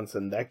 $1 a month,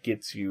 and that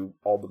gets you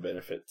all the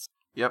benefits.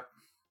 Yep.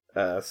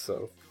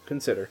 So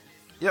consider.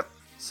 Yep.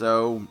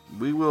 So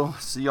we will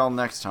see y'all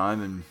next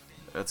time, and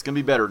it's going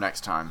to be better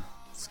next time.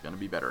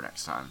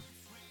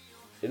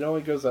 It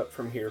only goes up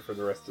from here for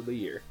the rest of the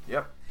year.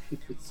 Yep.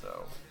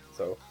 So,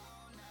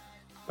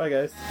 bye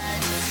guys.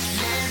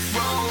 Let's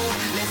roll,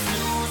 let's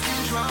lose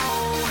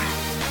control.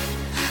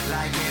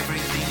 Like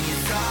everything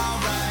is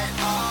alright.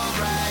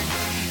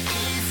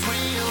 It's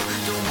real,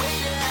 the way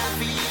that I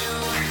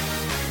feel.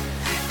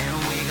 And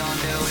we gon'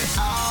 do it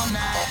all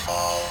night.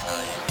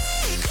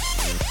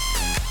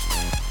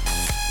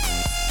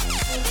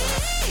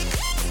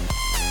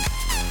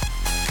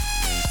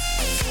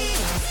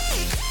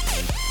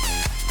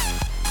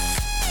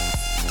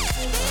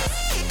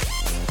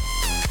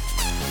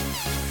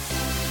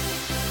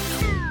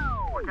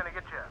 What can I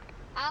get you?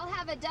 I'll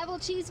have a double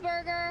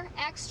cheeseburger,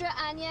 extra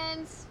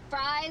onions,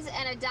 fries,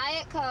 and a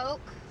Diet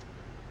Coke.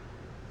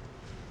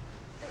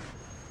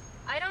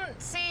 I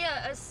don't see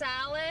a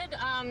salad.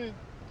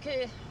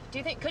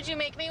 Could you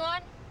make me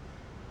one?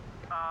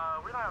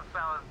 We don't have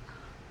salads.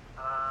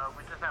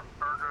 We just have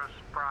burgers,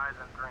 fries,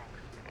 and drinks.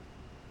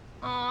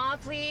 Aw,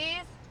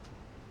 please.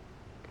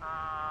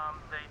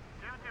 They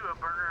do a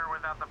burger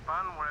without the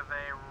bun where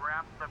they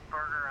wrap the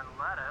burger in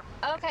lettuce.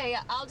 Okay,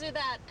 yeah, I'll do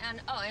that.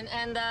 And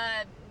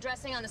the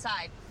dressing on the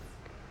side.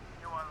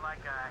 You want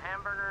like a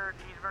hamburger,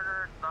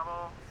 cheeseburger,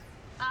 double?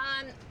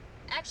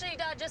 Actually,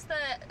 just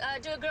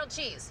do a grilled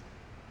cheese.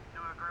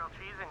 Do a grilled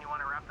cheese and you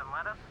want it wrapped in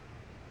lettuce?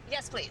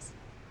 Yes, please.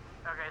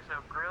 Okay,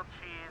 so grilled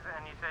cheese,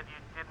 and you said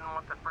you didn't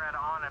want the bread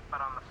on it,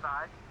 but on the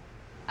side?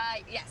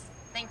 Yes,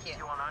 thank you.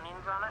 You want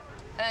onions on it?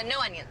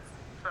 No onions.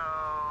 So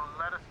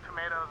lettuce,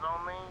 tomatoes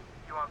only.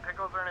 You want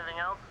pickles or anything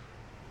else?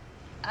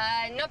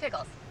 No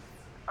pickles.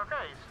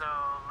 Okay, so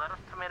lettuce,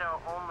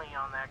 tomato only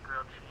on that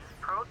grilled cheese,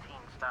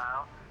 protein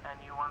style,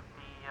 and you want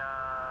the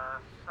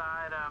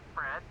side of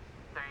bread.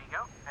 There you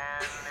go.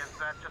 And is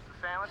that just a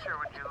sandwich, or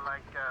would you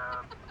like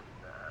a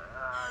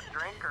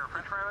drink or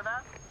french fry with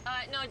that?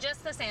 No,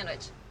 just the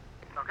sandwich.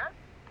 Okay.